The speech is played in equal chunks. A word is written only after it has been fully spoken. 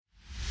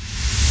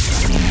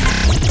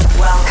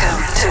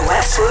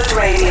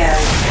Radio.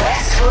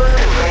 Westwood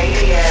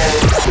Radio.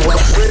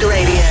 Westwood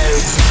Radio.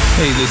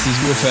 Hey, this is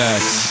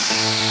Rifax.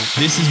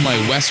 This is my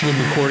Westwood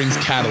Recordings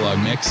catalog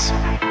mix.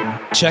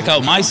 Check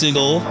out my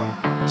single,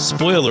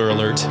 Spoiler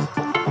Alert,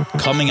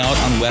 coming out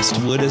on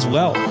Westwood as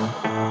well.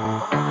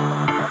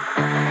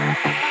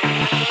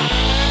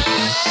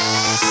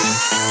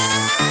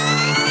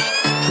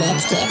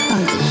 Let's get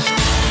funky.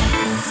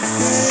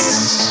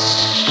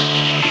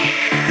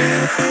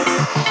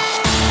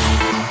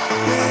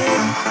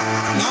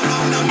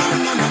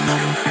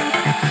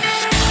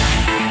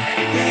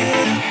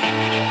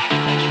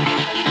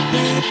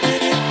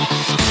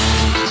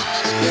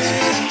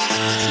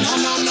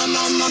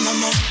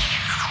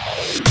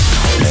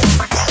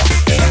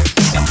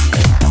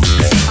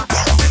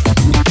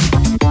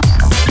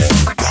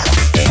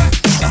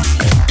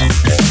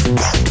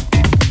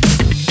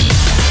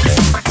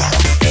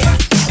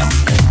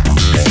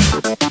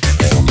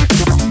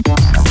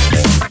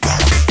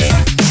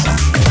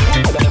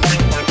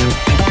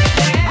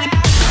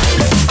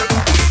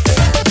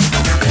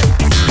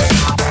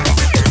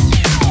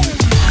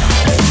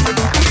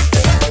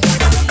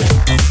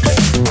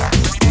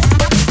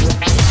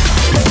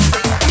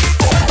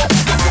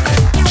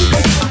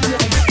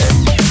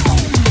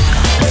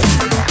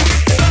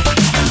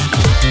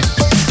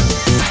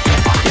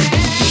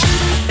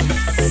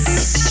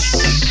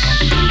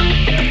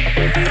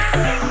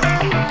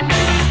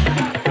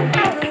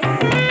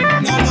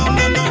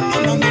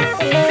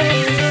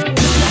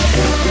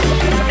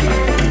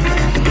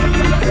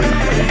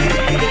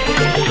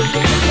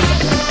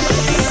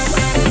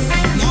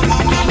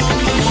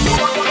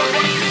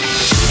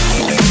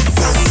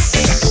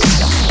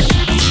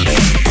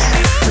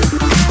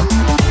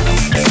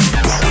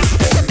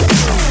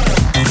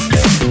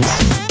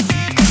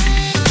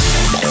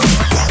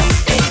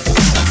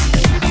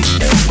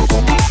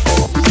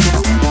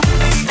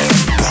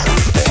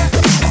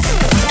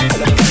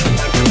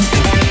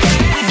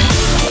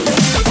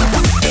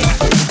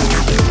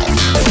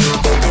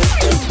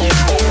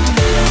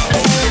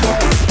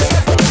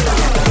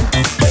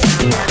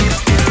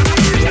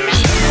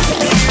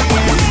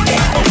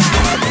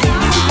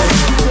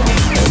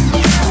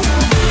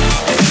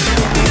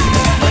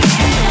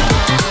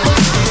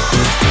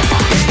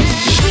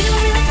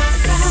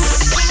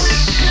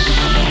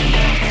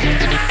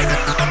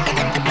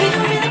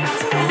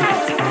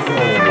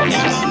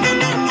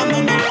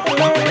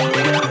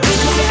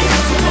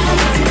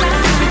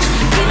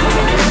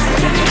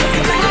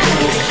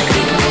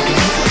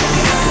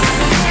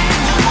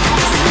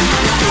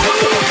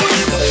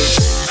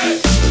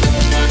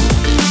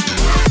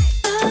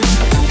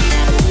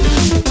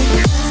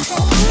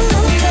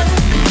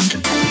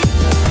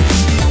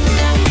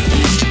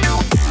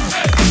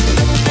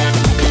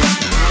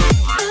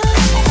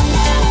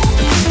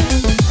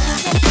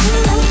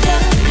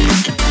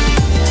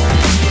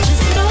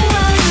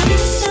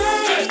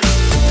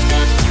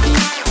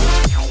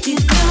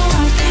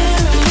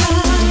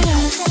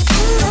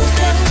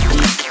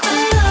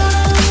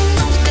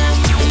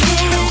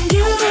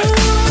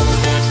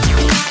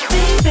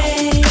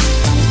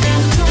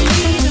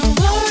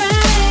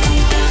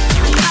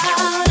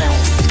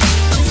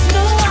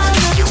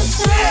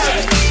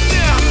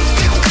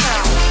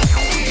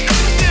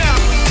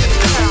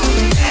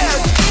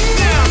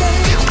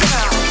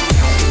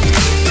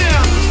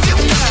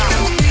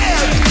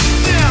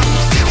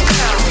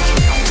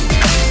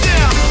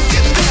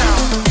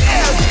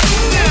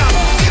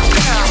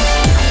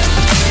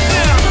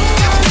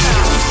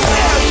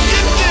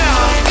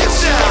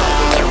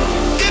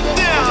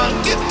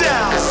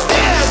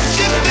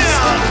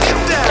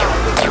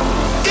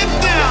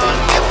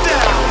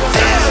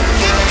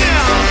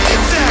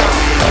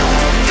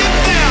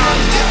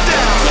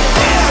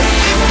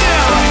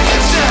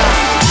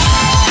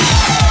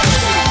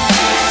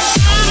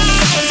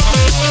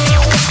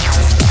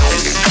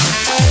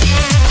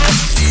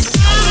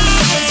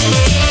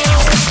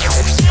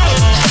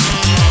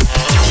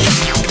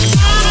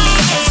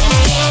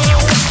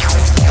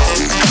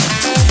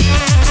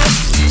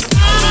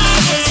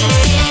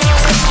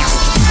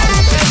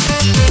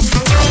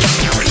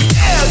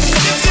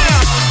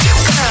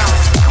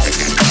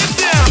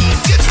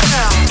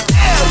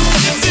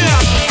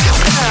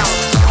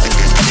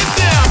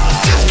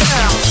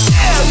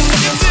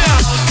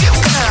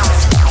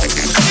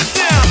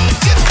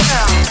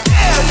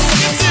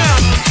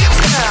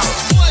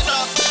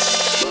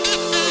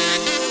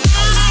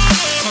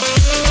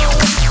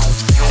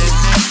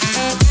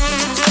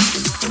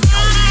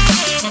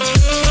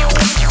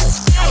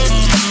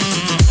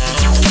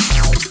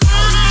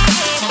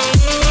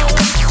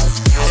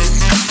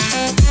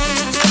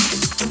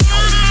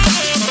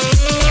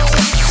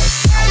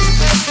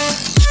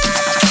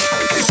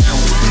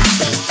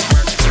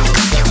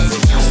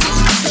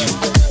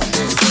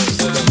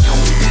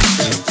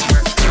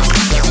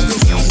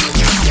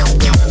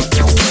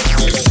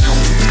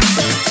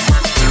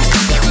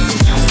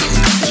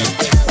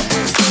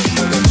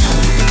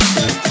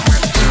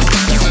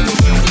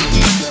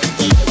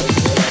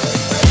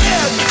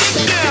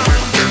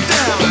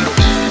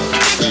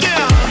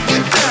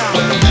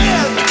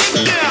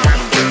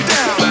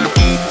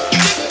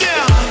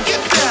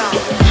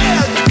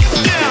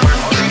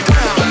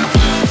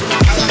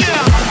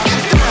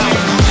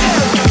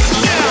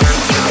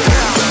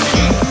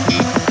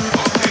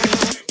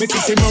 Mais si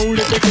c'est moi ou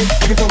les pétés,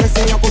 il faut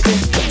rester à côté.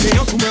 C'est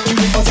un coup mais ou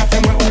les causes à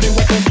faire moi ou les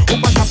week-ends.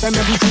 Ou pas à faire mes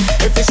bougies,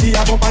 réfléchis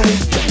avant parler.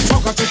 Sans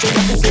quand tu sais la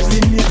coupe, c'est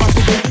fini, pas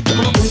trouvé. Comme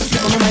un bruit,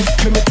 comme un maïs,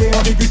 me mettez en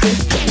ambiguïté.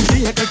 Ou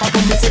si est-elle pas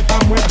bonne, mais c'est pas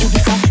moi pour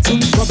dire ça. C'est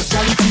une job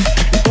qualité,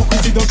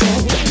 hypocrisie dans le temps.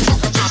 Sans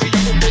quand tu sais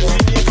la coupe,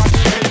 c'est fini, pas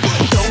trouvé.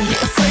 Don't be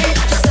afraid,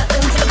 just let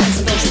them dance.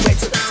 And don't you wait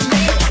to listen to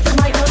me, you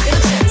might not get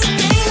a chance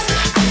again.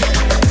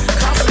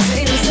 Cause I'm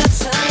saying it's that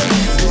time.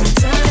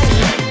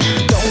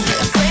 Don't be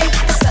afraid,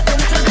 just let them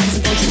dance.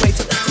 And don't you wait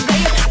to listen to me,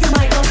 you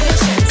might not get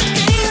a chance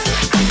again.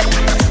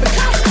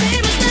 Because I'm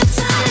saying it's that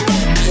time.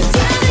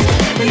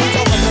 Mais nous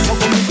sommes vraiment sans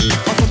commis,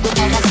 en sorte de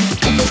parasite.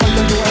 On peut pas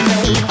le dire à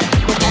l'heure.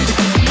 Donc pas de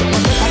qui, on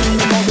peut pas lui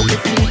demander de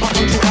finir par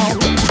un jour à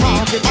haut.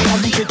 Pas de pas la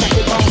vie, c'est ta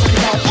copa, on s'en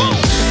va.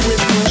 With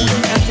no, you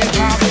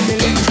intégrable, mais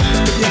les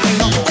bien que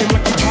non, c'est moi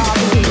qui parle.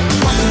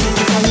 Pas de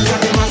vie, ça nous a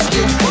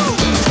démasqué.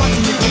 Pas de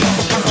vie, ça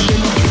faut pas s'en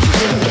démasquer.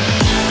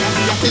 La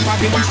vie a fait pas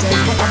des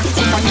richesses, pas de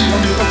tout, pas de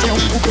l'homme, le coquet, on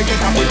coupe et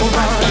qu'est-ce qu'on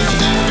fait.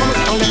 Comme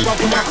si on les voit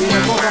pour marquer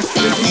un corps.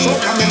 Les fichons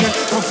qu'amène,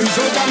 on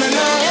fuseau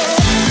qu'amène.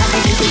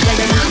 Avec des belles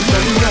et des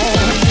millions.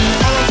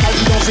 Alors ça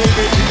lui donne, j'ai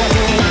vu du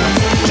poison.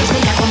 Je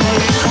sais pas comment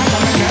les ça dans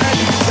ma gueule.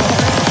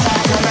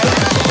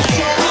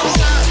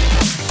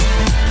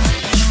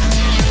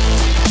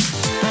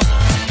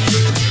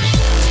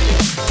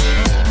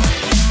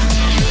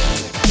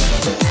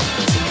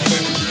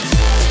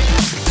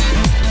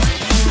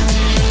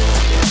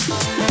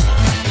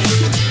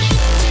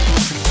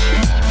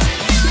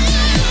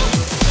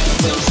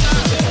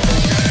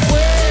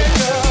 Wake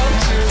up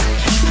to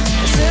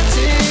the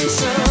setting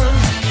sun.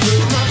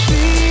 Put my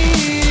feet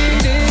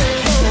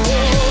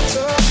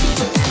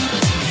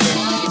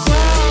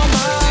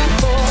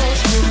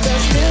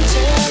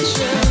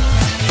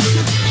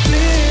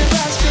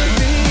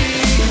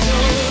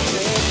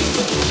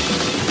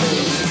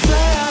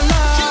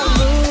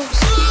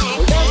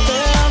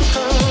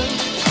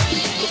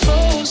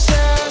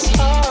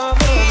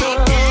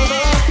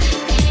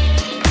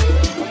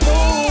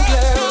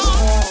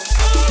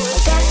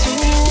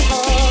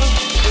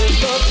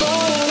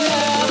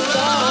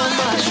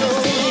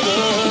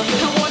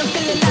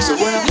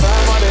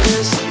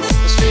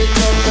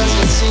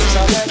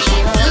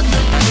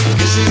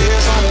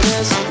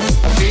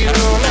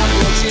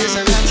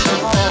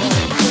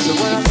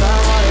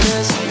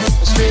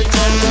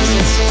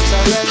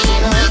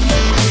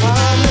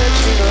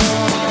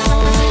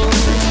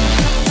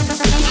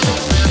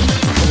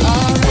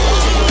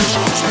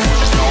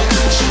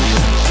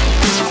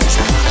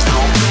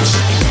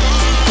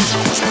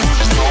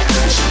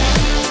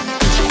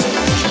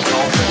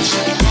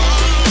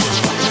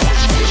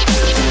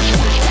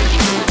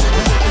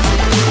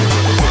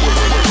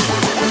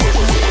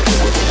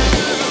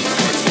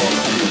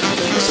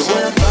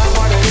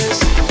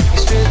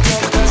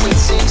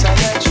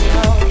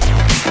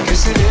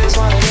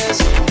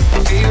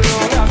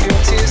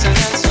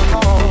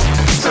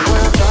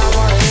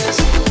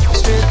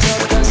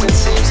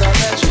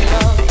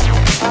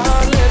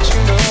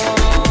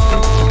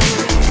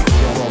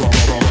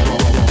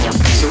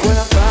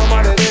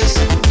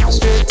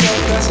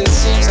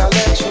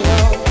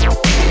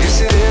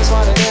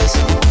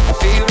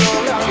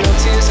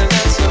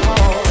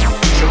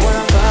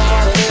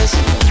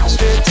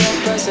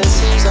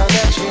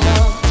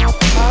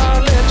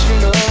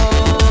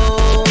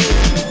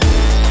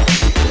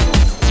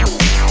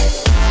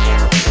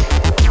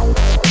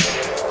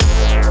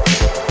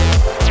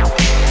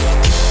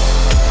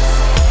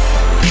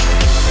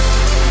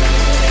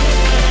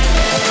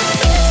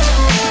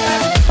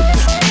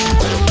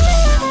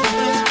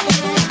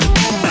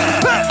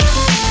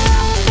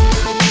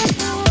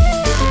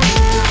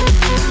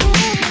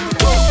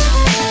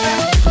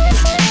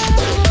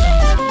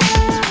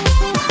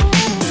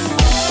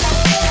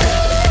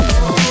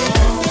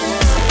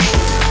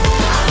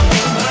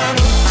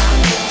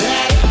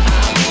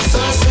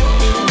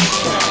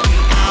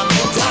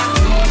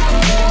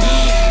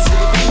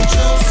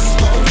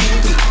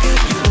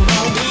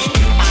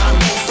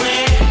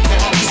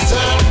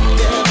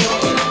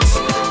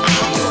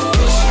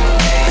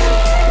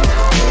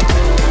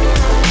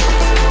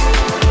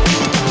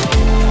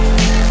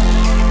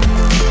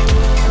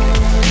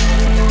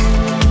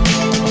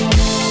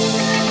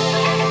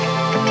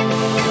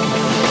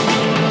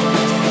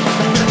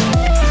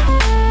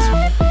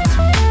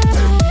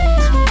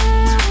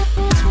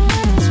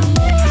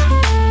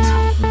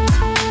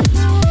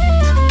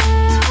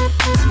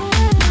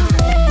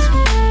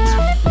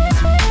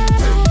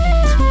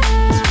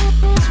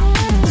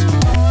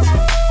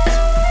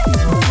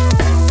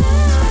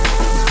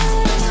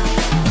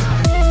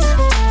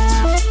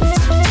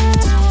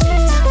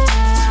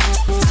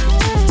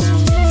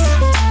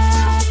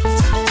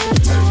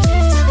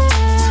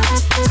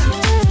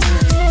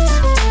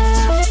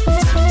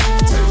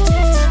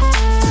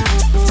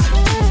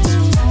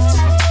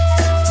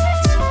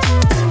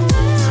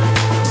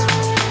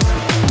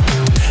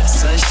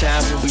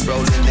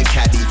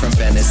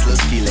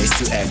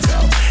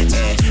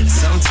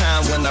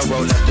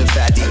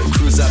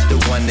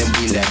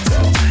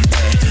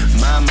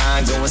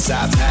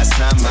coincide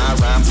pastime. My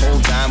rhyme pull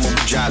dime when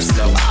we drive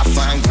slow. I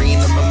find green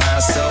on my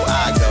mind, so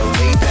I go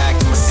way back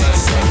in my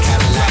sunset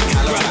Cadillac,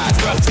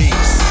 Colorado.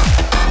 Peace.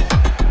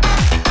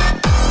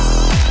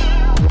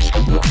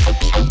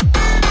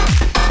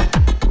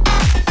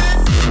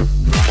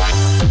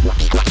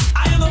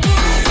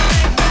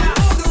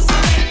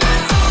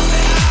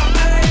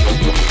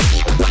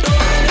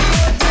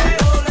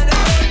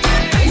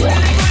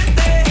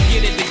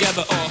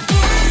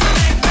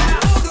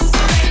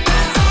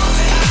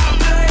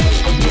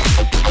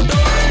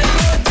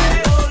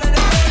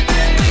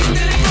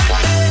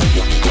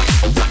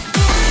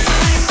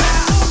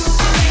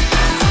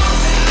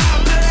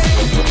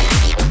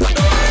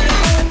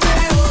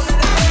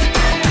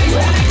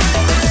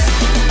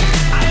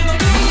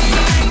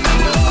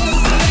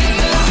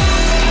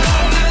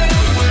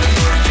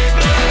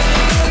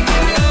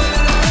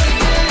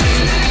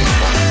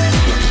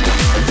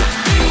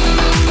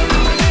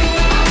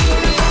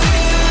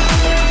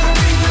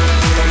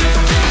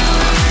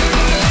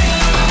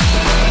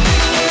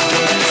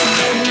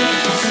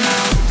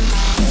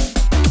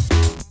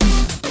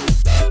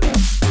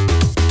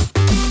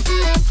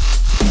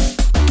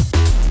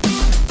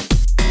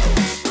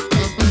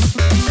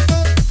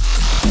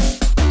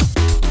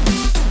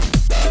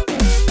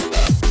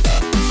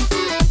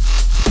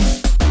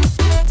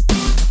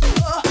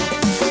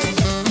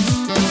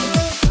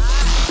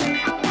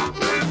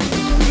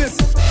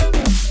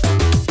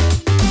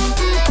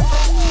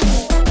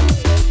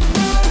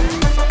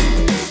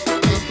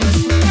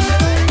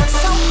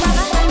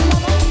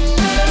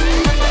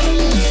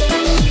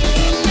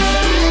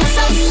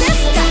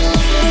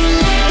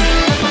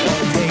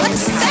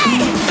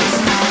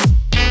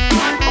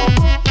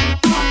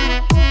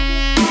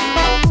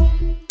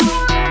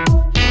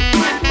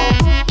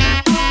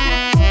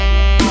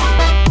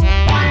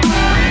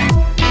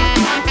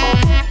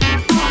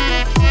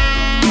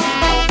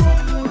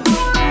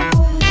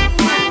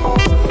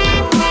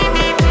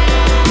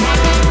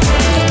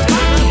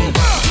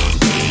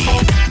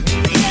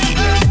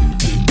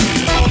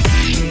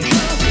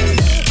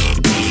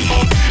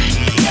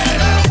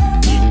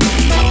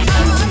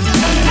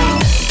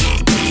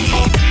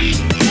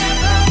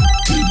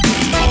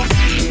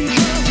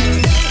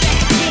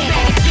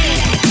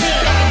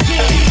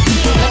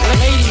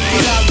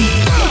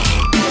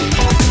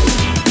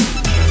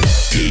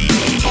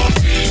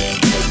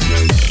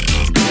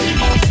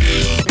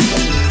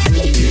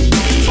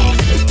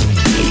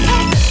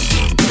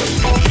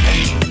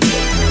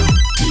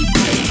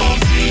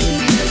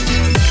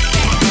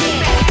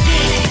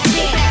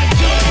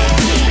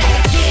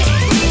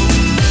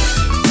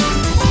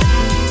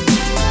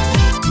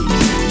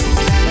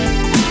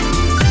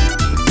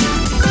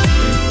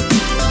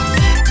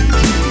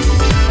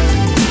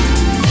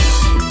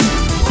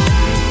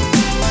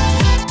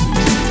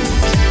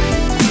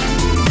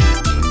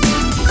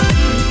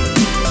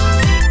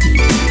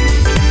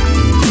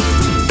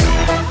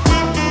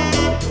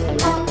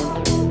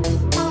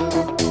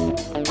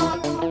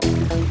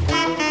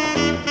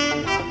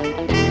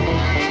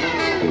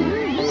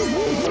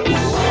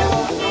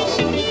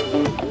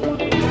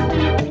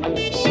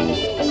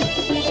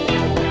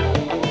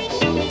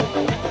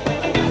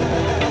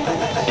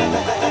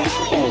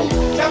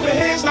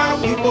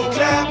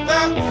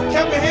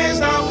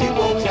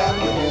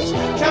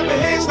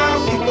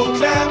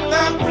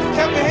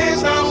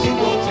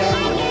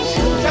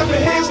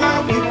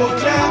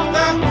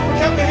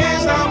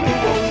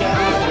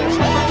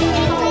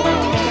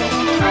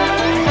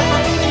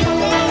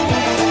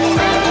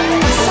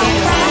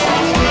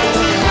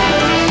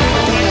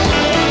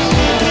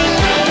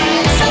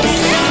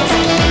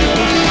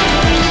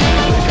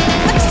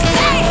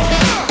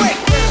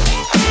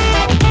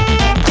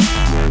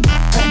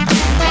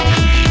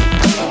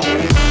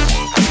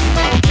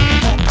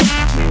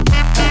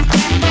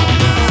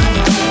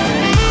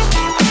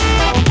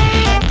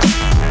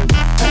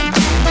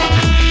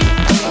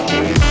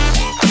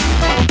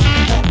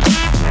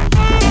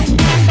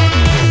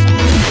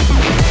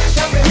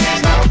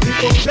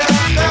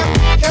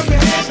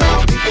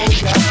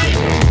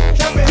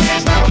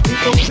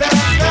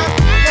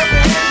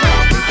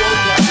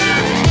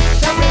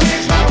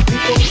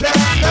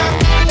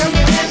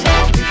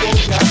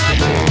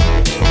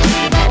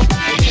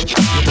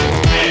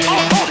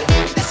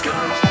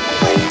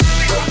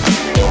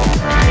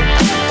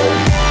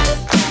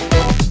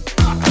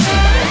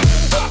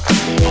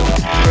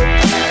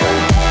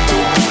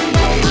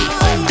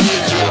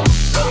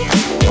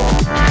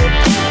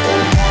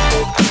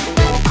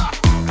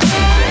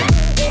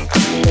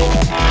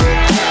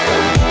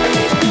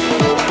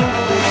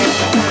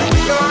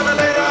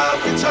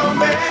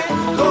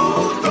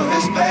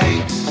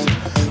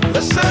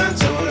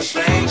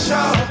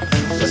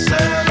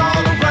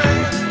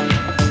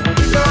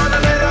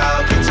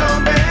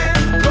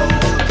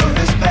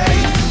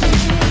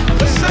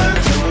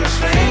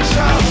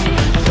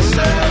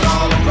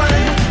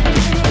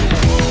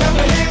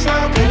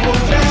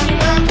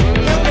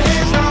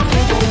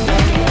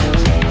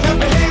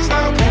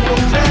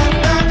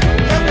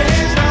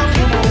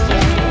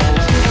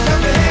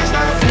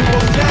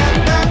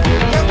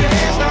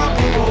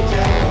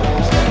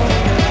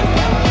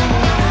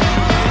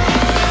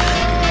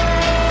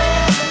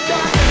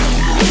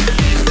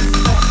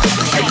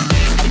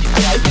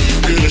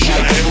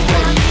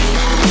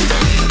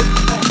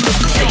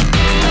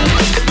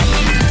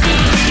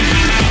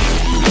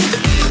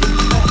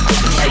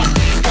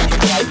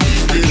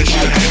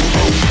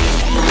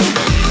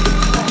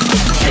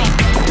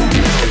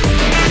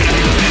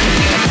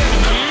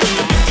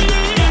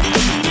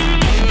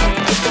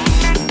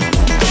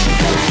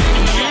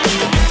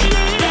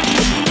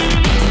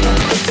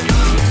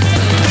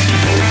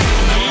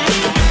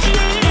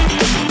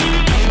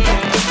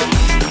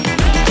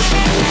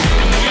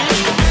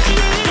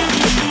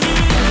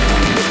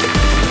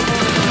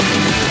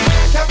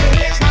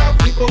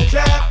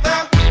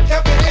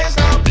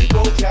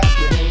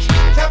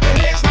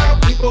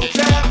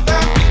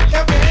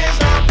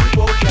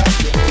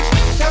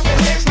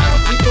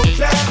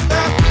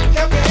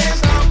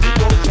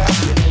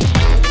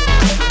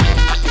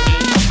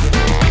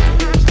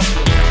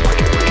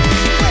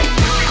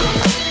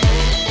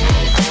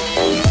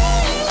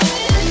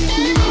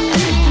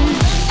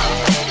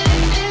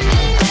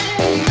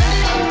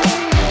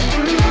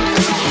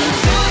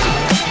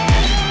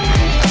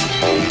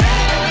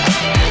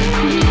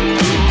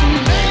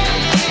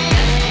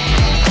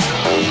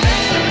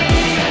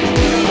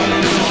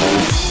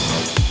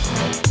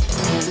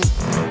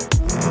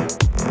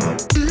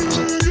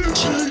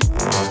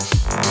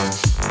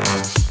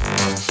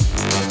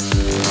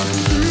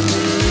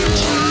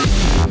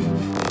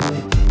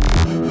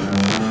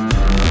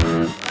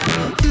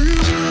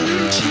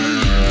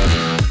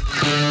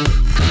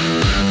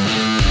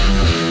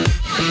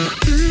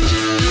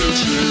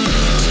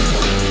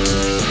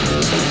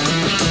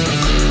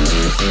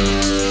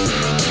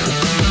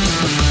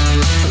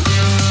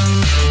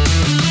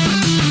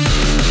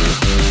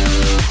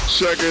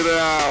 check it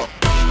out.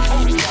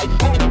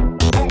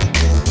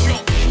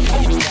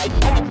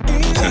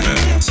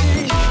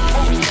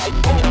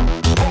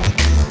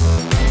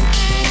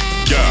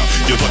 Yeah,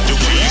 you like your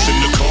ways in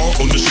the car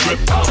on the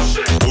strip.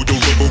 Hold your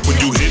rubber when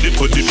you hit it,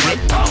 put it rip.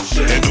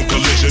 Head on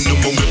collision, no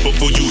more whip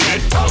before you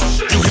hit.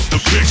 You hit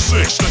the big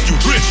six like you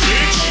rich,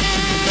 bitch.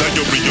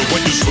 Diarrhea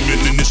when you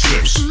swimming in the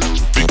slips.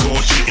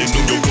 Because cheating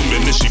on your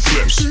woman and she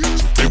flips.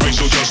 They raise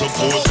your child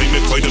support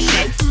payment quite a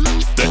bit.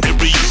 The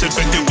area's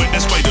infected with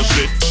that spider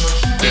bit.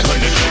 That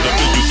 $100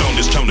 bill you found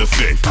is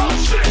counterfeit.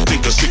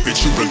 Think a secret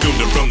you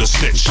revealed around the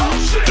snitch.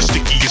 The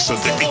stickiest of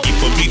the icky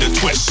for me to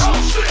twist.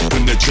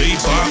 When the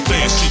J5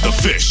 fans see the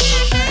fish,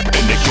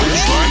 and it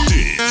goes like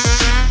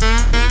this.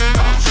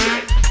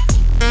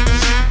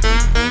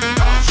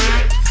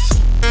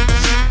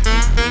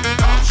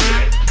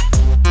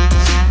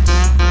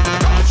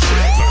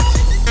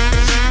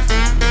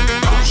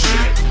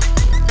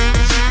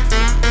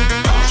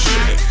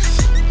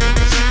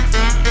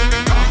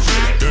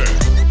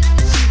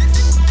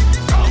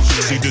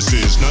 This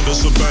is not a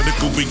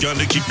sabbatical, we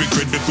gotta keep it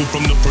critical.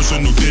 From the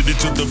person who did it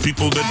to the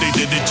people that they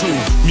did it to.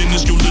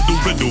 Minuscule little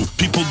riddle,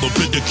 people are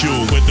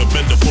ridicule. Whether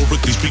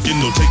metaphorically speaking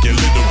or taking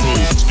literal.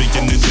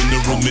 Speaking in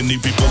general, many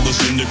people are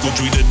cynical.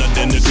 Treated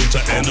identical to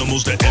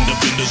animals that end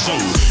up in the zoo.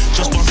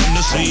 Just behind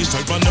the scenes,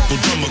 tyrannical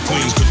drama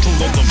queens. Control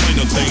all the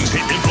minor things,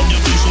 hitting from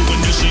your diesel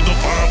when you see the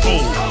 5-0.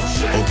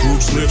 A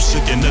group's lip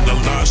sicking at a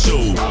live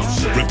show.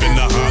 Ripping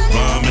the hot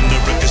rhyme and the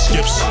record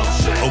skips.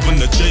 Oh, when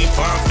the J5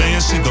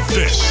 fans see the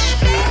fish,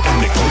 and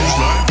it goes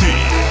like this.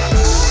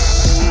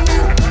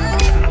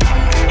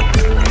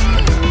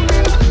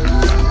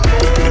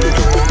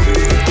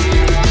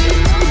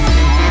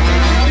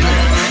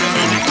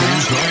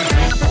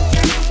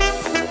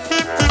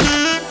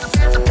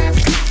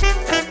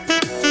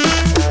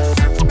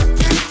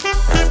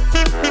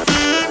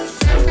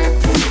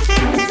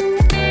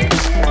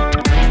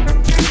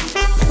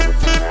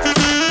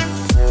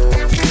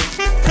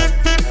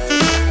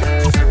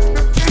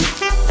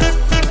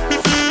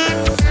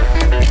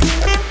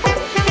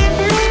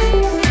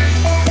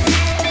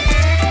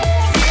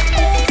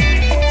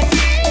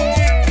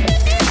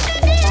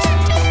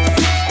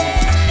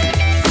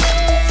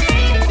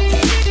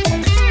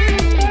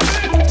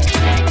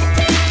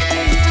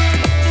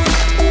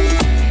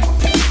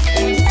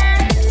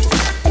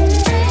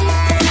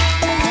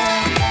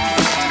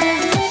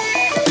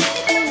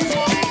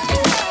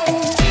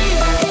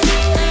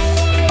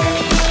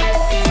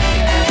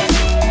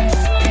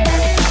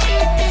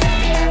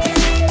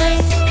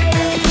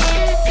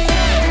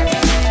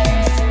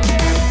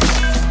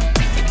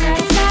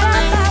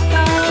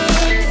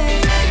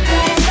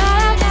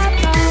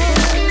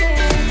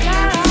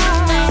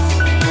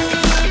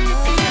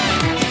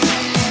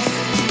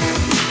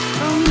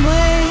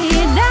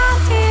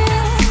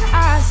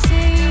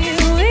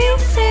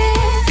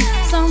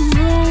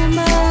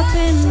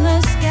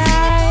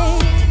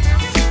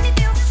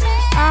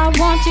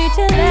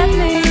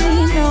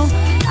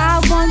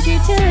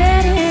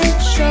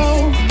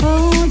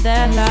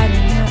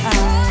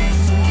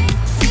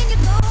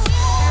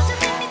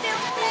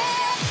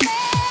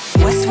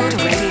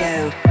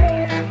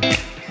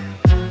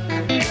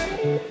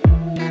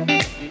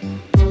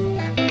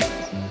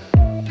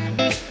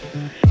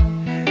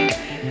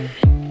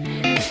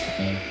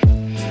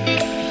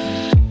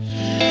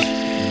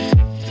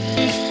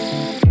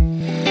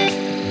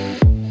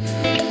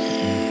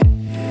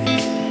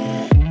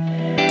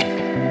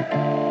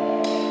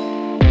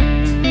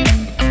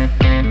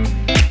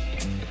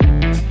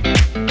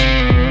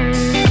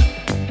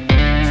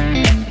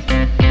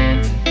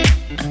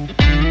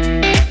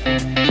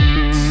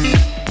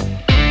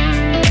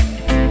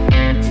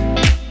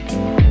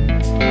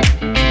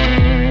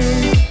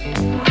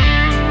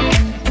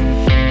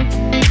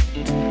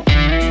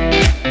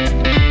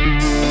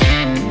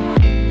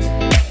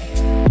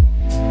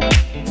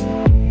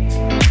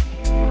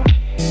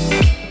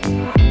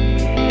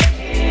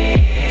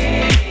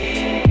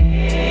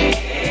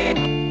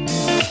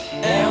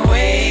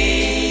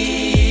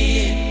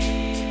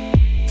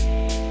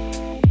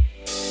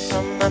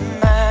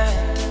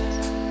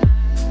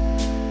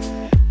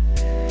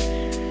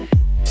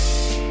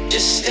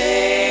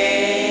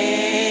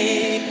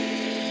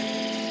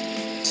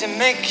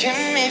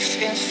 making me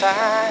feel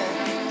fine.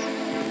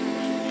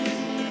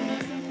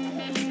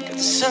 Got the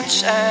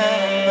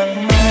sunshine on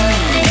my mind.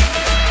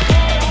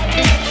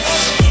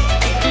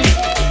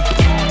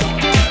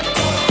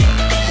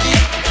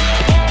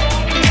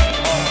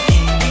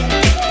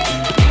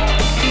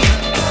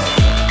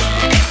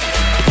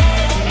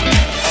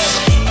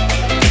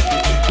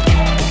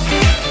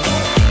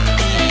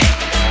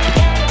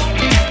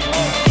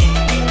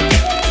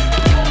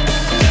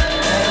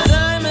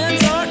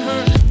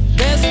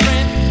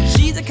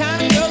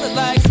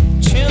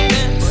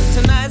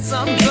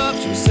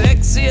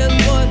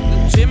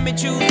 Jimmy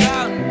Choo's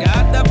out,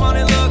 got that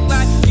funny look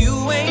like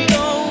you ain't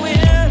going.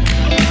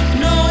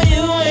 No,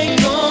 you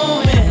ain't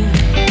going.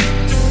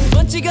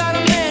 But you got a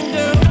man,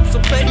 girl, so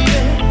baby,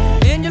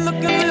 and you're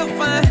looking real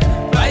fine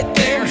right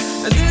there.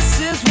 This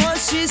is what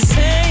she's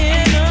saying.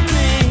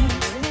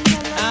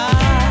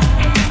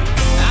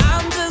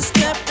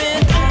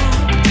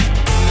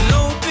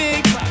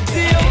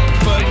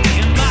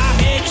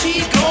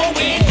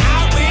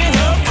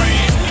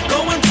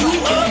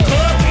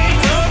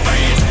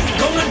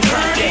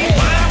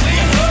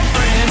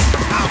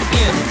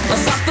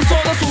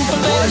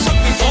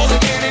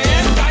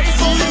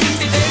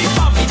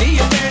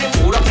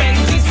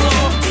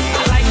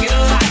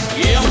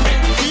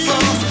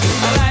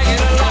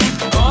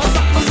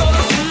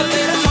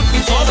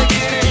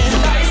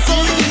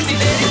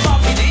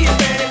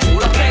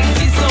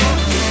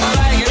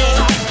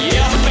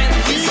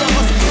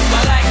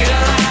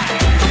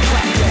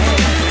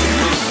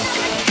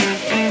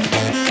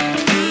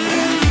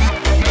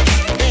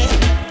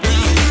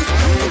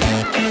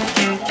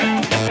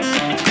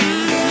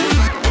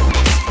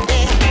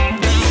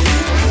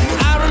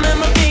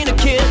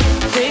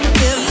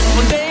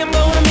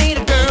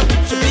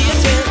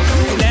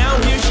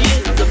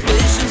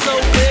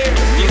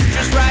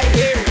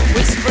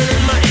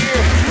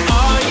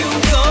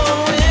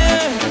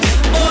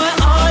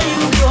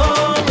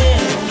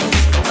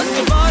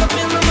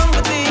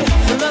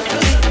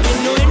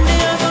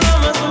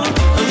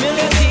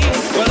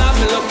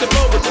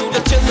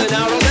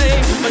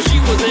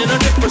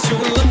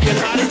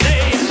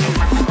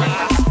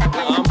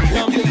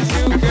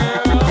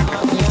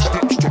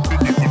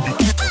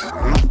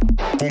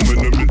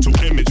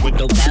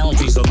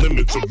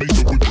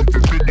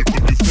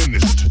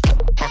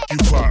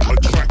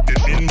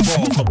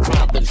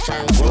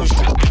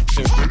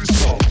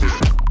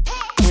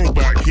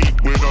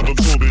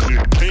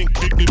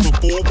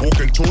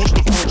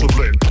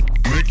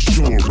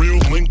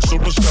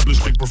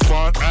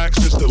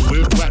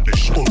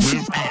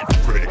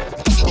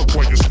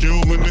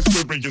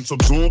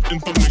 sense. Absorb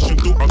information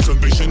through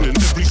observation in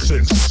every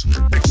sense.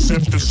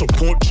 Accept and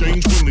support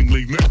change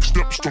willingly. Next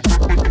steps to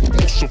grip with the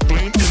force of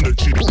flame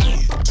energy.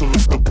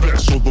 Select the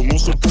best or the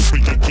most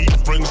appropriate.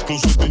 Keep friends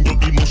closer than your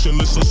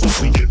emotionless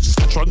associates.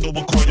 Try to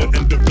acquire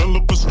and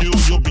develop a skill.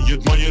 You'll be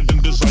admired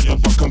and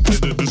desired by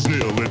competitors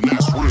near, and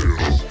that's real.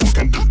 One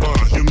can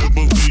define human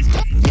belief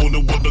more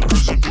than what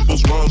occurs in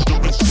people's minds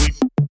during sleep.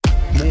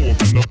 More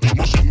than a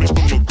emotion mixed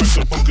from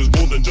aggressive funk is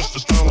more than just a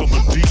style of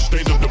a deep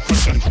state of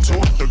depression.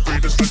 Taught the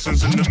greatest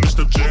lessons in the midst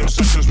of jam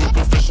sessions with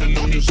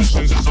professional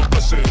musicians is a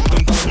blessing.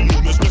 And the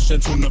numerous mission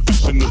to the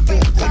vision, the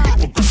forefront of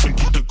progression.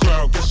 Keep the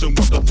crowd guessing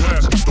what the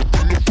task is to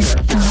bring the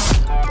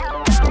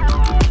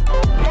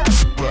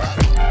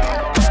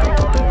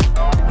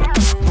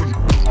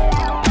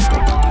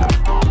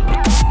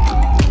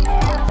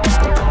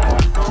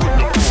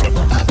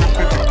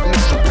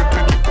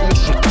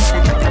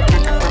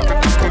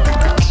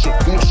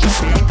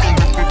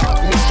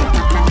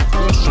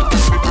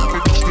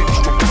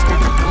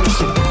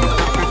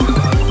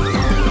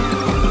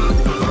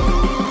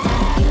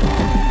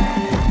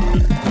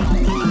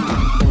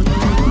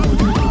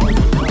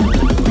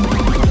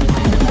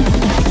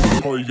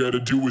gotta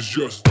do is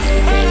just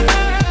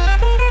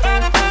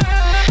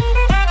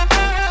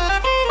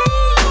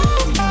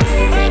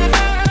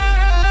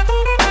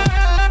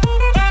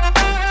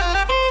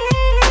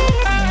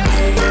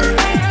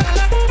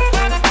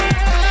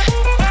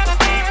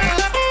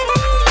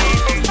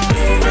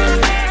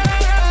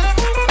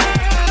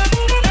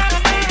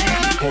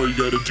all you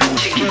gotta do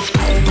is just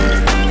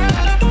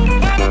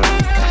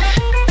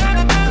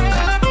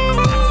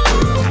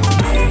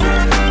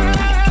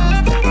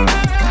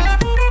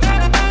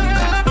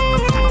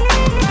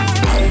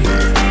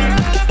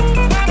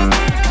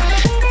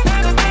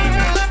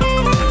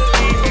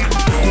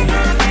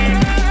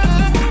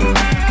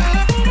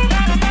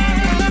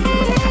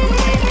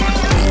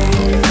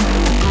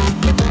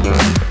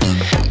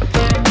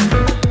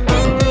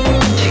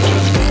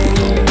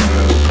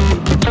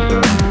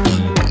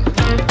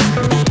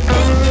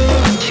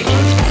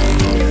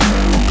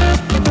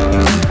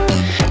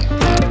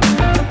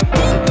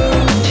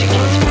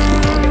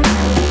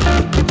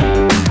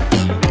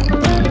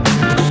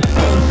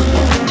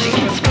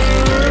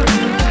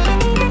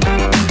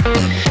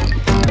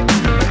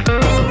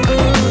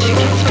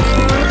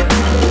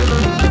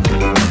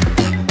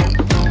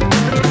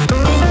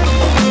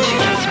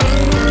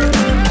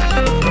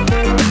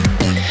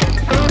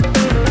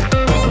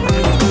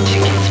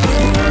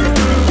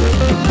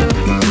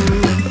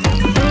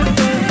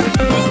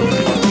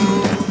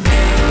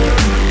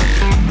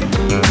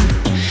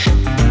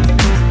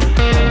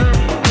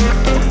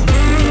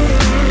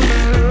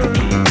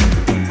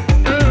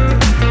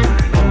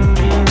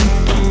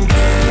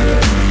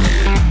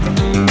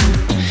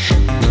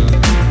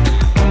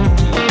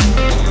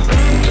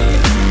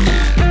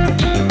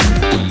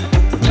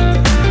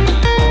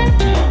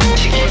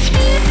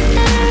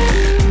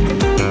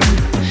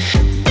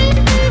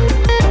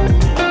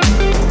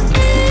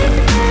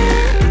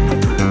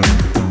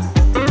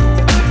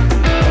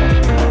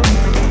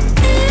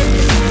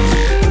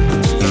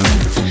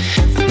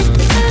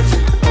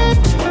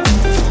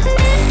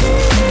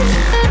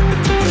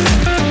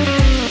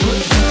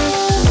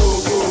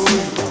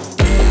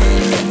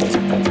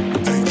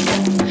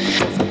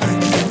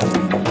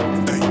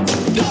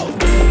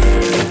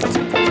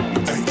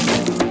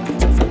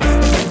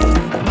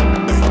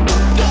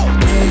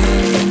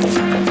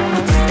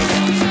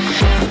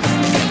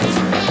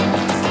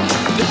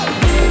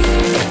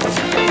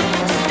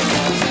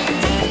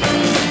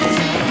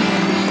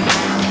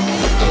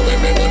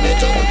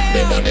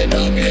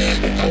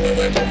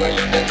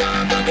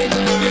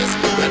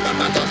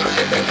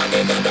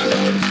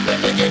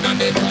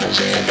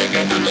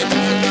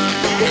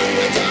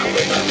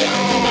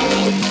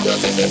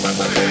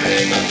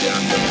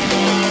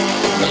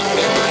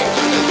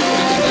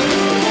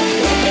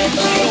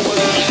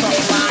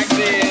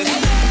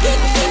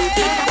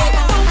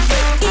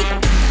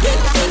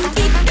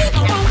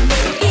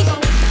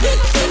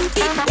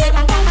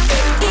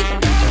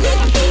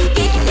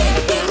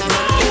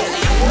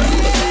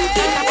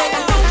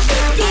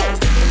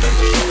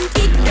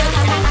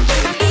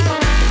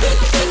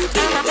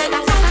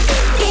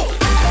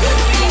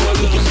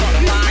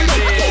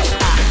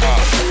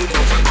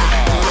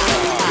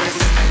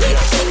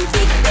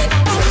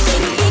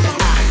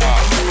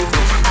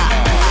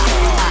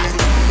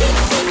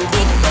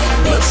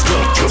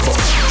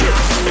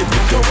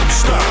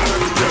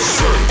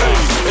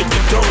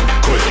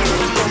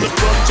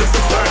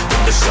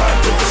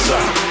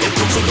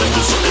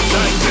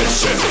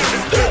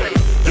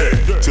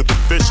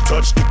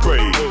touch the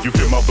grave. You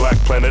feel my black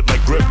planet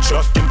like grip,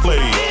 chuck, and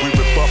blade. We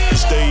rip up the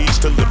stage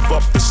to lift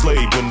up the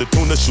slave. When the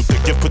tuna shoot the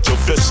gift, put your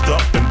fist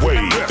up and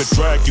wave. To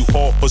drag you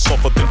off for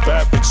softer than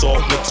fabrics.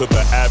 All lit to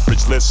the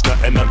average listener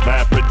and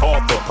elaborate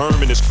author.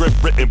 Permanent script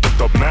written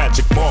with a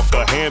magic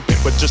marker.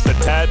 Handpicked, but just a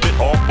tad bit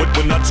awkward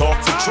when I talk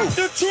the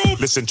truth.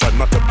 Listen, try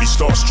not to be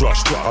starstruck.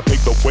 I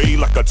pave the way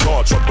like a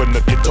tar truck when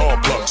the guitar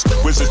plucks.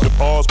 Wizards with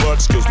R's,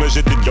 but skills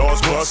measured in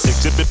yards plus.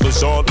 Exhibit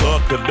bizarre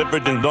love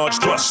delivered in large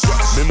trust.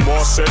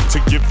 Memoir said to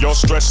give your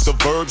stress. The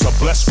verbs are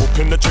blessed will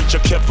penetrate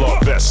your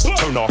Kevlar vest.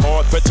 Turn a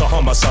hard threat to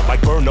homicide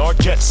like Bernard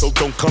Getz. So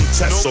don't come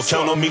test, so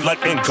count on me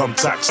like income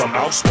tax. I'm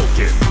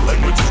outspoken.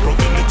 Language is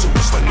broken into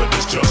a slang that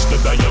is just a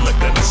dialect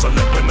that is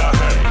select when I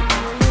hang.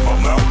 My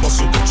mouth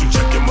muscle, don't you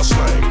checking my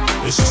slang.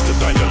 It's just a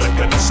dialect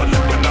that is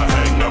select when I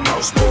hang. I'm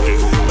outspoken.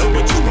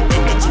 Language is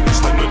broken into a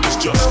slang that is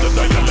just a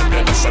dialect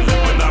that is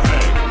select when I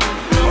hang.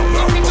 My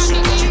mouth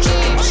muscle, don't you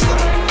checking my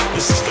slang.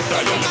 It's just a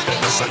dialect that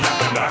is select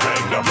when I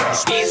hang. I'm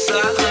outspoken.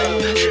 Eastside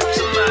love, trip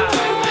to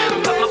mine.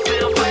 Pop my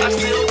pill, but I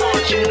still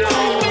want you to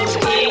know.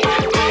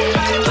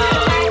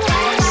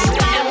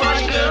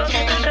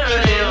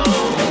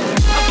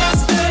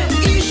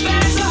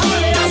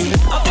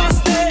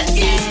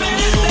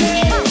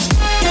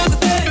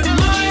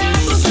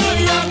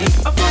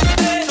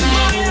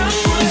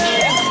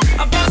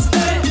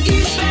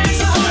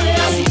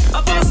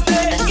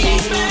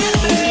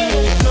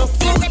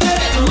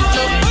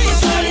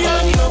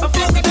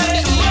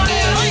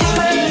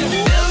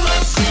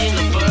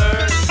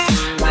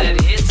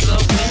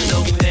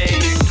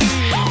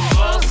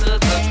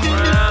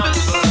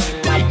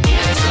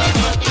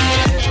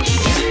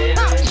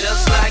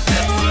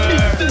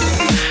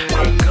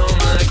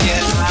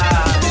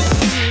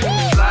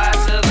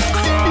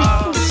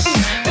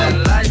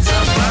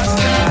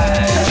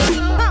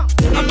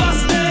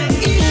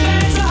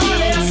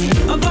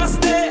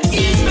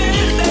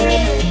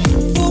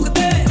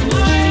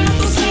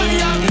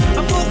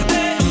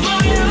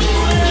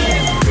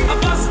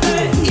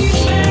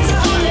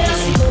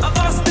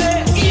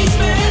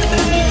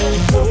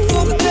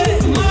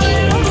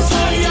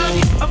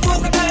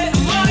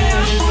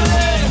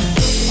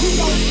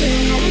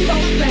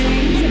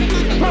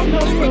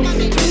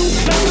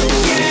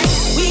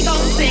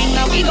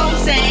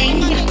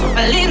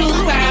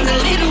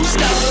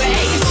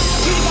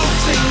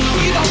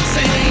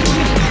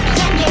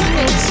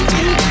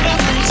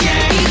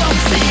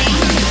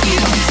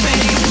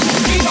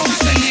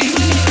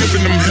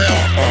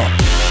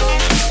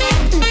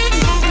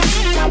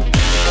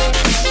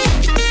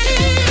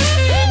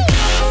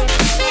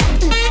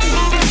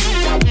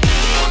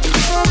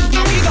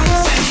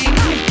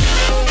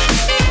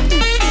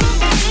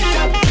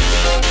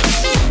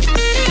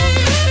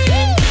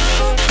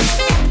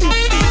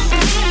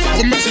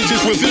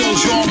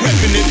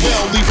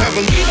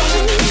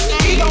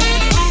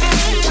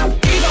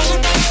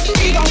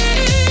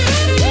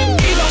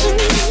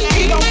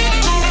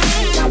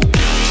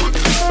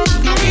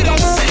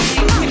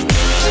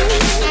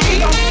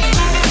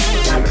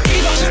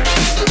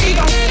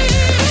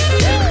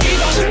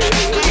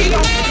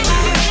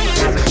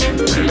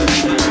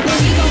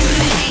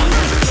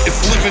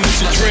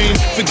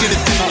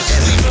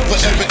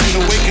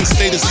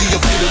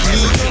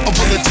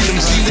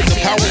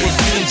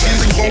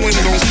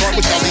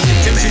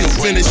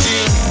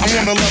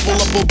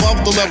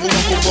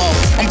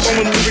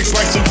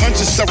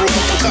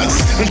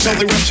 Until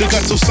they rupture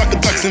guts, so sucker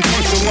ducks and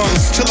puncture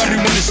lungs. Till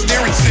everyone is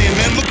staring, saying,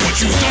 man, look what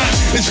you've done.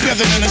 It's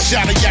better than a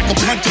shot of yak, a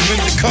blunt of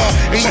indica.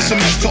 And what's a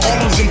mess to all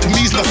of them, to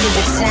me's nothing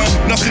but fun.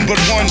 Nothing but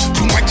one,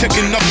 two mic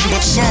checking nothing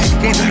but some.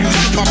 One who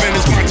uses hip hop and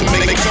his mind to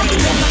make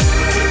something of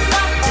it.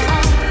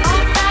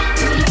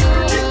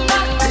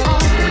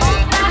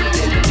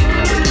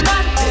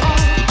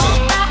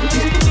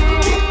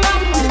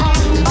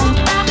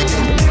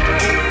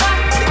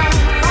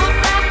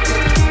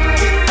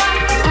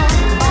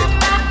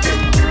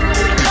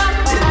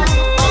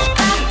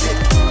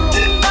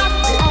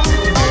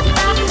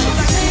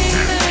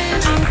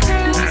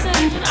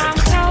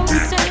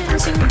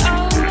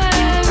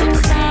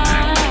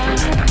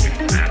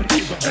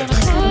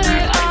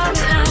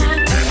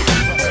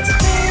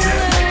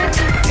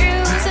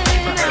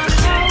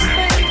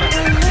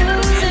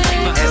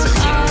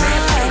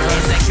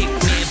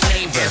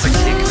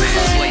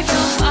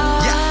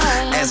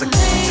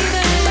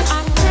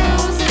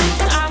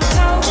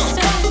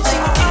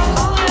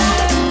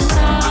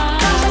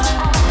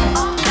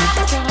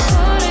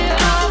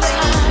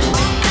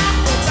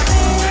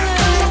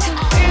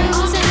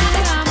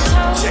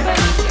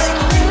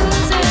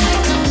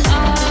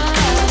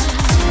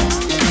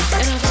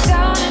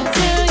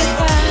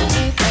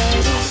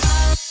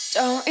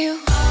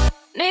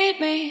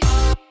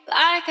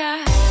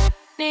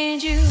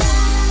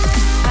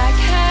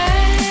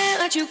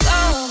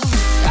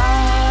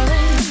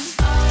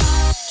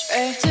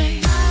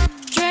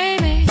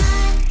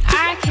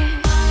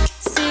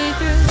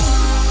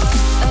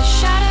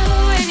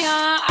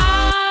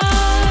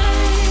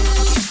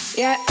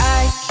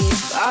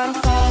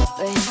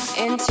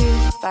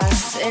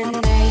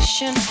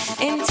 fascination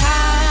in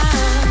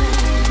time.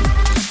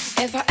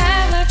 If I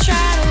ever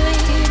try to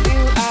leave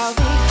you, I'll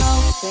be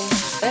home. nothing,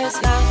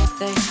 there's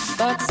nothing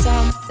but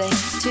something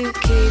to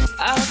keep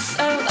us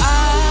alive.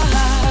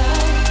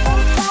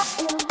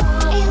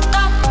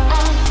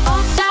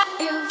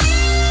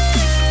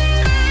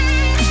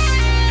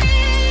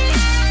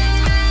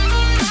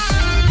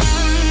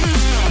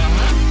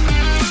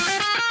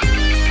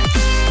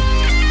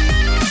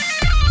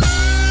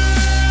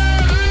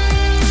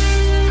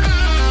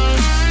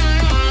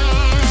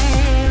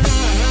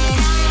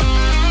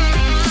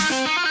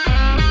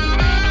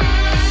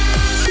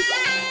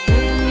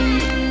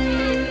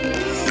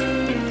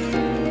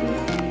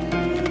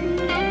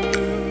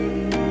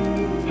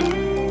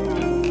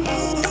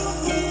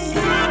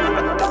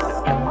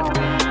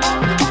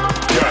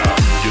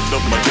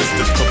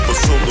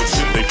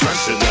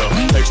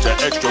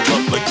 Extra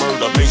rough like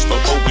murder mace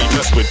before we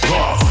mess with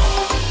God.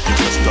 You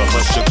just a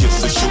hush, your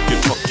kisses, you'll get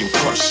fucking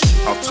crushed.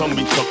 I'll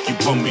tummy tuck you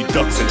bummy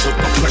ducks until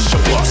the pressure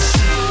busts.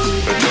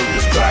 The nerve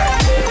is back,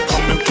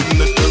 coming from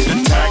the dirt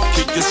attack.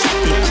 Kick your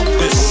something from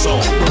this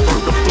song,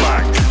 revert to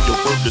black. Your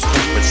word is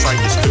movement,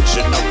 science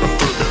fiction, I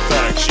prefer the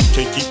facts. You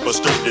can't keep a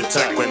straight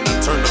attack when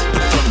I turn up the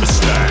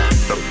thermostat.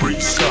 The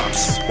breeze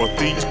stops, while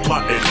thieves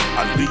plotting.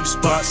 I leave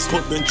spots,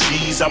 pulling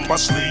cheese out my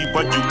sleeve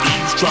while you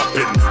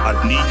eavesdropping. I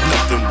need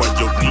nothing while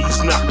your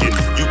knees knocking.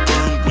 You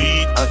burn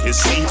weed, I hear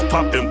seeds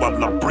popping while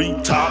I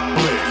breathe top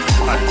blend.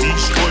 I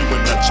destroy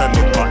when I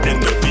channel my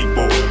inner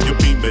people. You're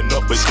beaming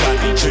up with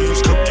Scotty James,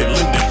 cooking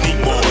Leonard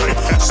Nimoy.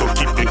 So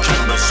keep your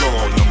cameras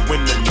on, I'm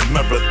winning the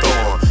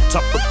marathon.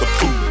 Top of the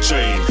food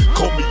chain,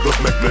 call me the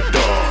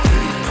Megalodon.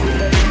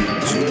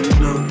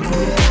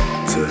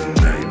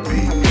 Tonight,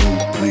 people,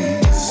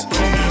 please.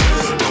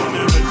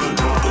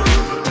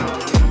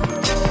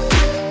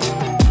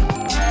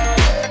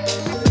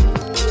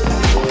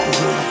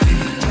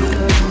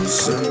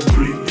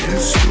 Sangre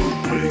is your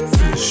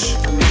breakfast.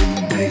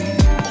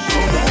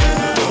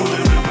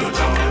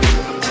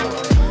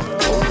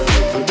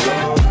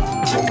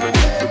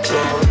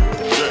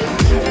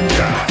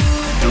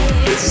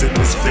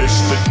 This fish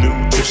with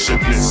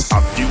nutritionists.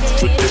 I've used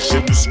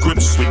traditional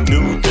scripts with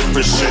new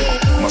different shit.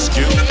 My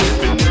skill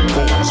in the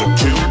pools of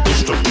kill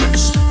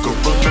instruments.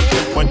 Gorilla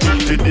when you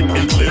did it in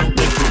little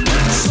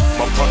increments.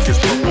 My pockets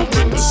bubble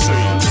in the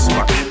seams.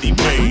 My any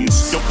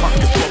maze. Your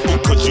pockets bubble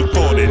cause you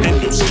bought it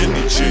in your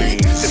skinny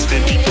jeans. If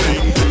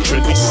anything, the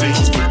trendy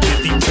scenes with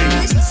kitty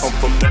teens. I'm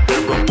from the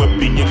era when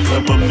being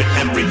clever meant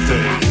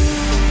everything.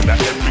 Now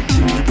every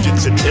you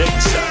get an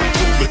exile.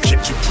 Look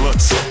at you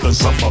bloodsuckers,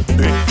 I'm a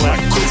big black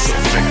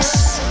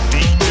crucifix.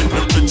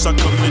 Degenerates are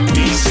coming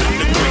decent.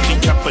 The great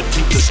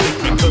decapitate the state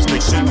because they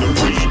seem to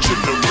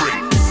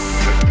regenerate.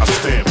 I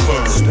stand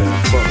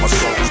firm, my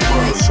songs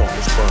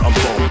burn. I'm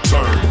long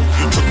term,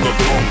 you took a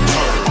long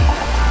turn.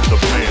 The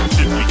man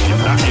did me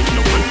and I ain't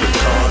no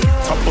record.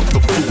 Top of the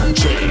food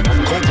chain,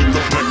 call me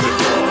the record.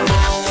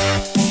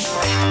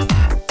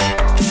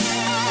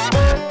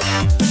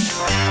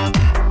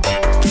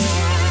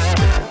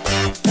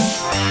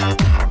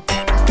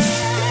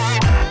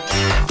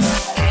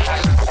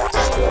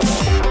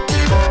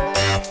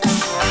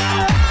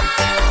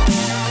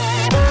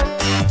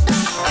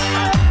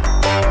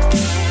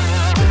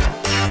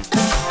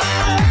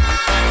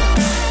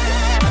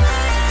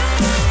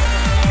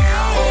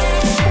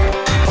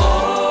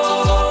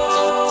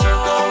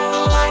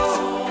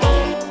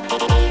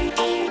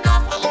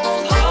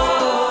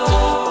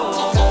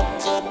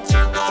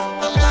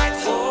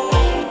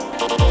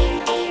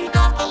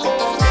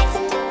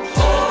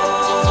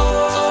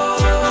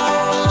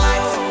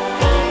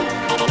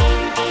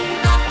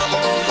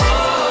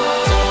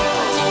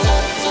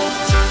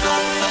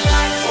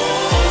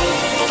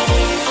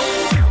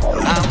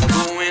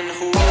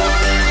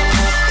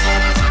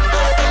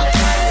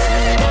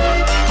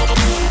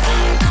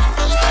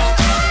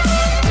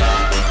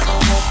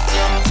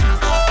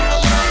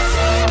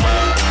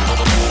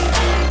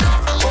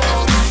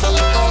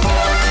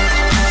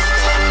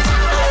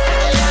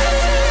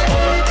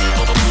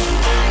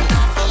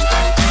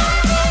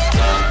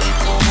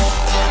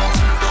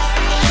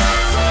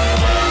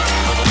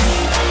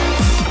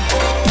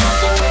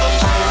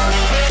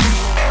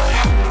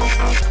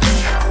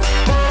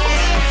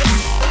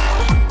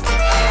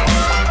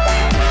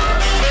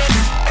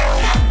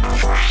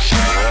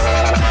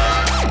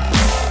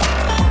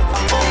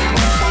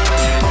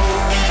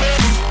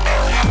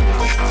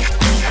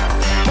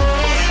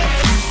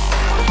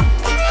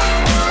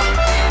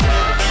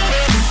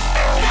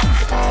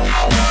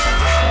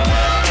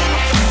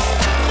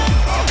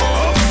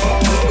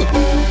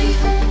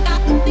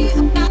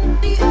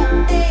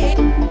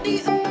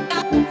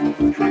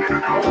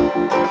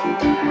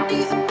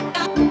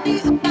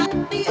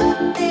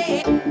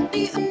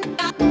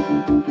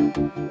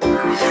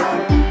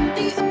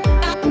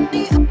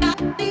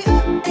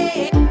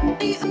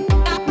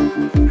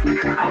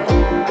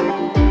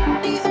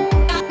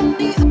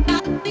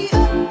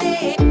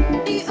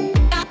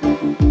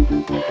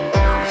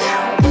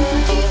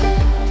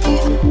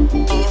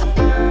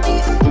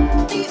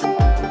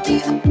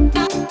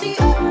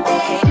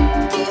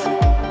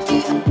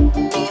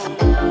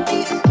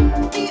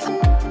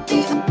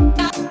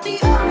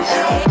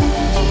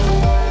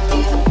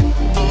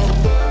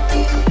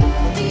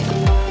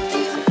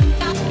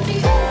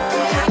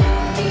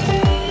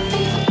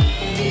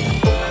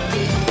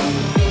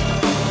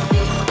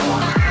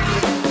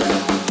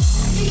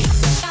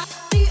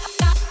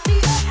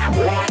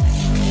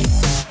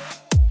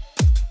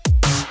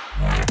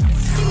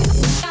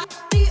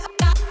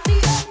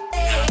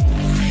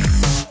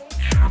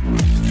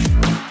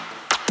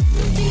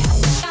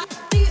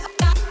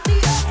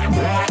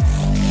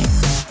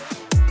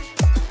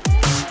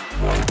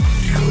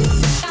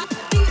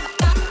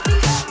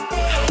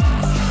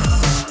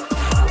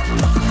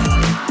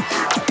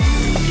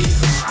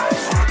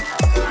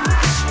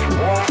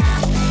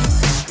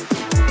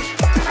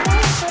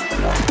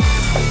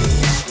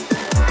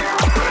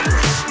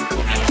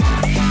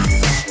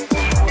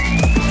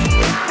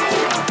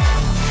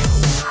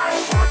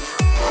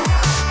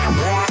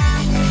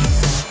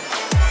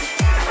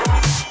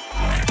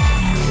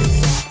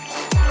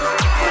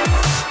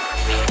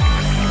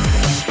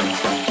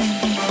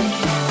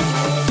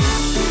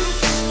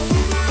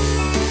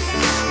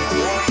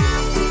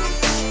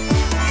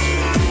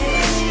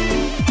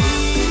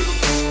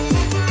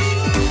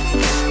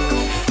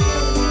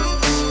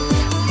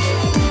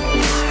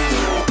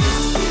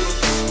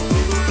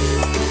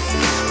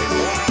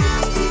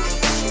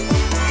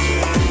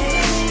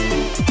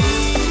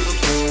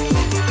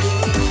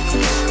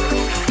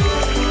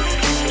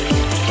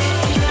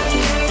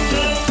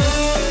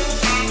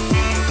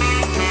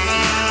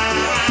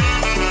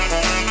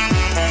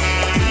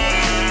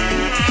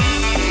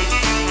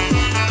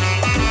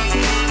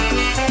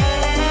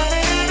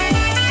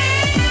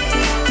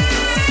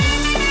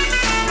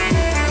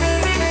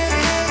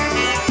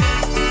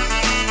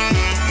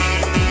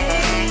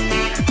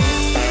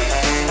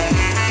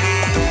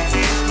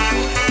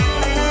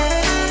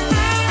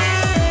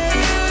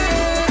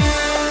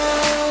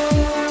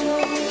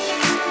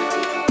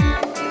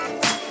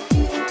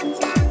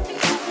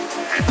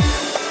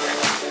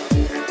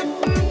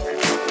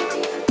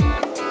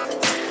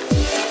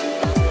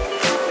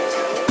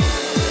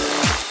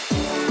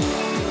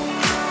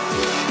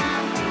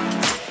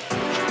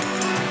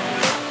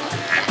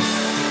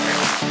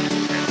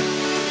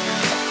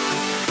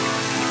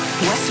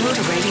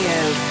 Westwood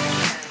Radio.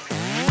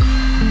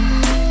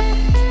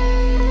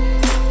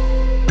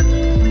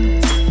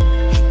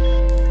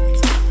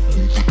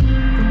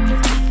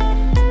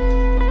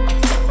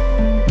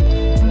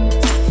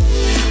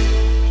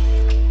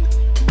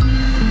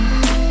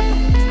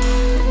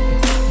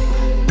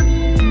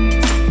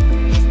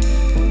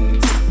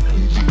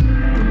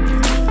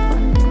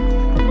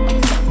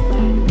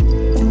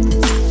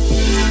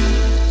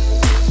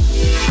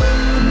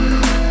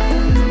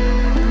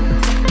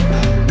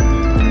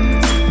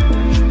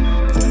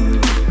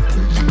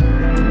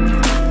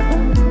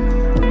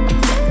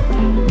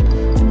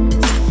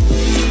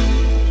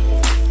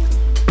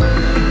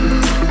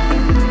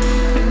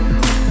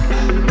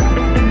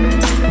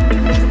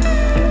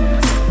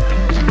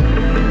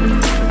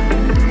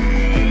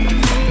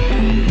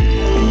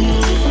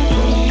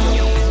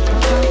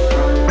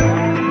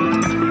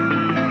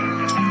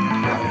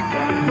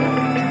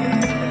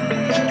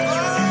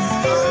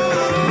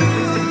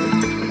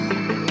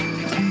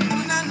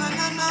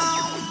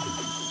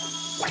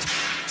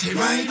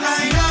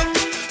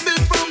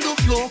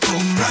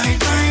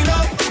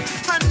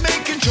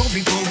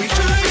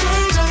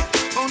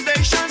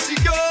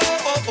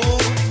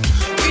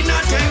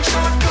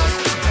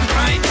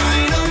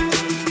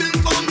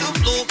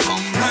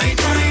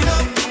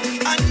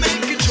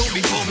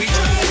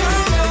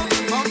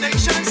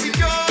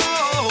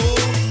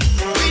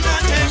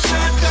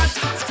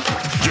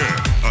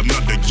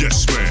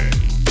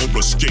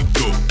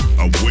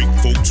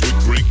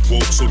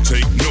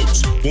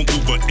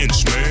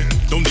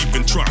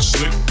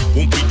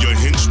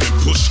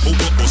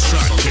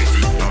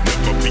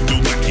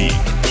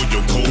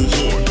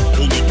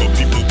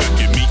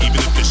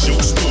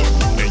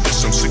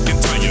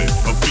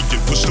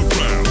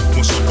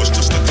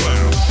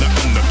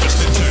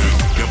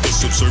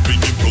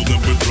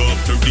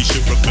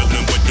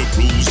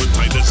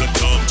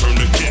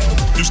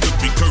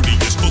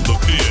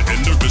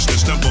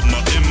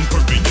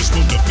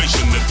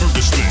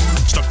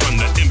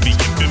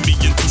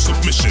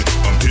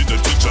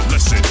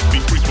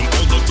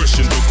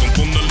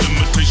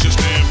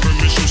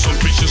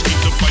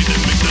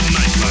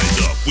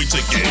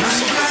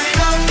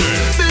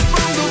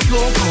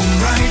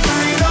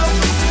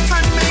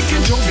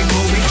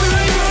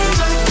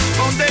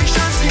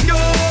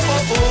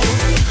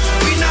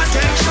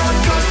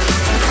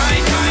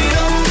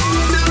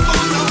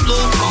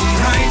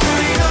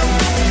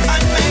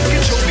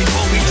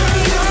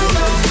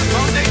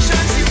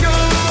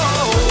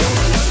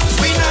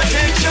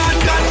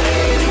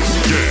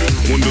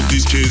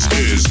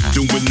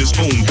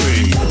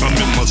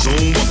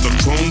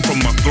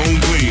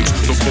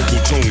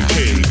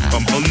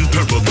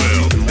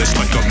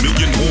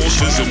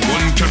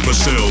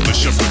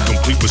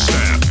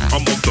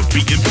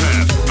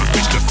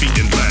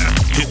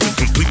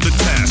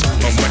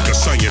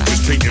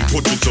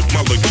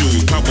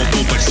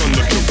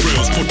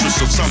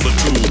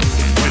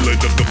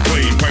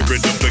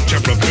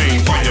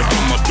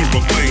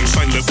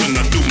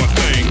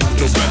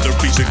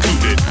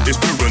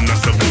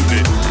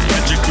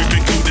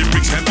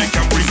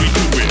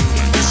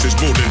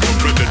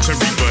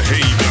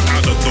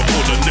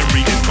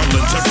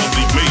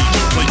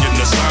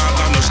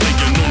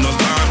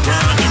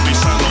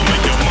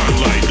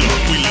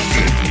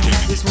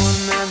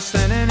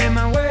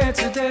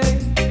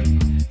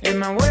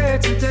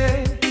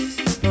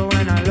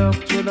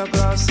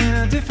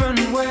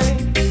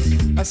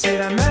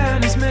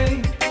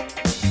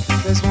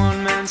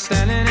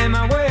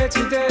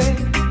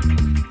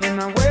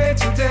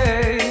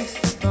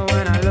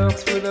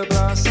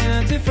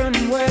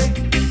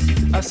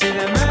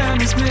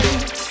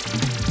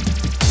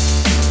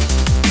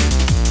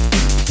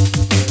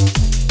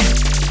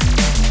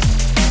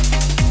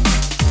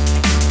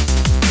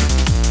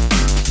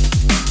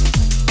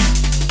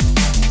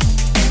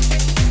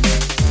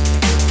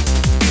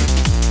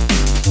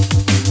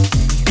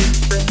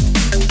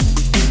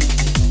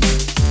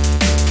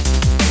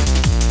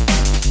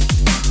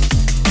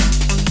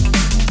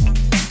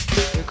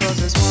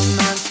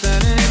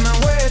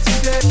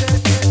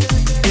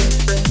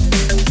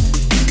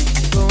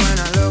 But when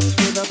I look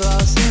through the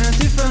glass in a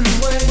different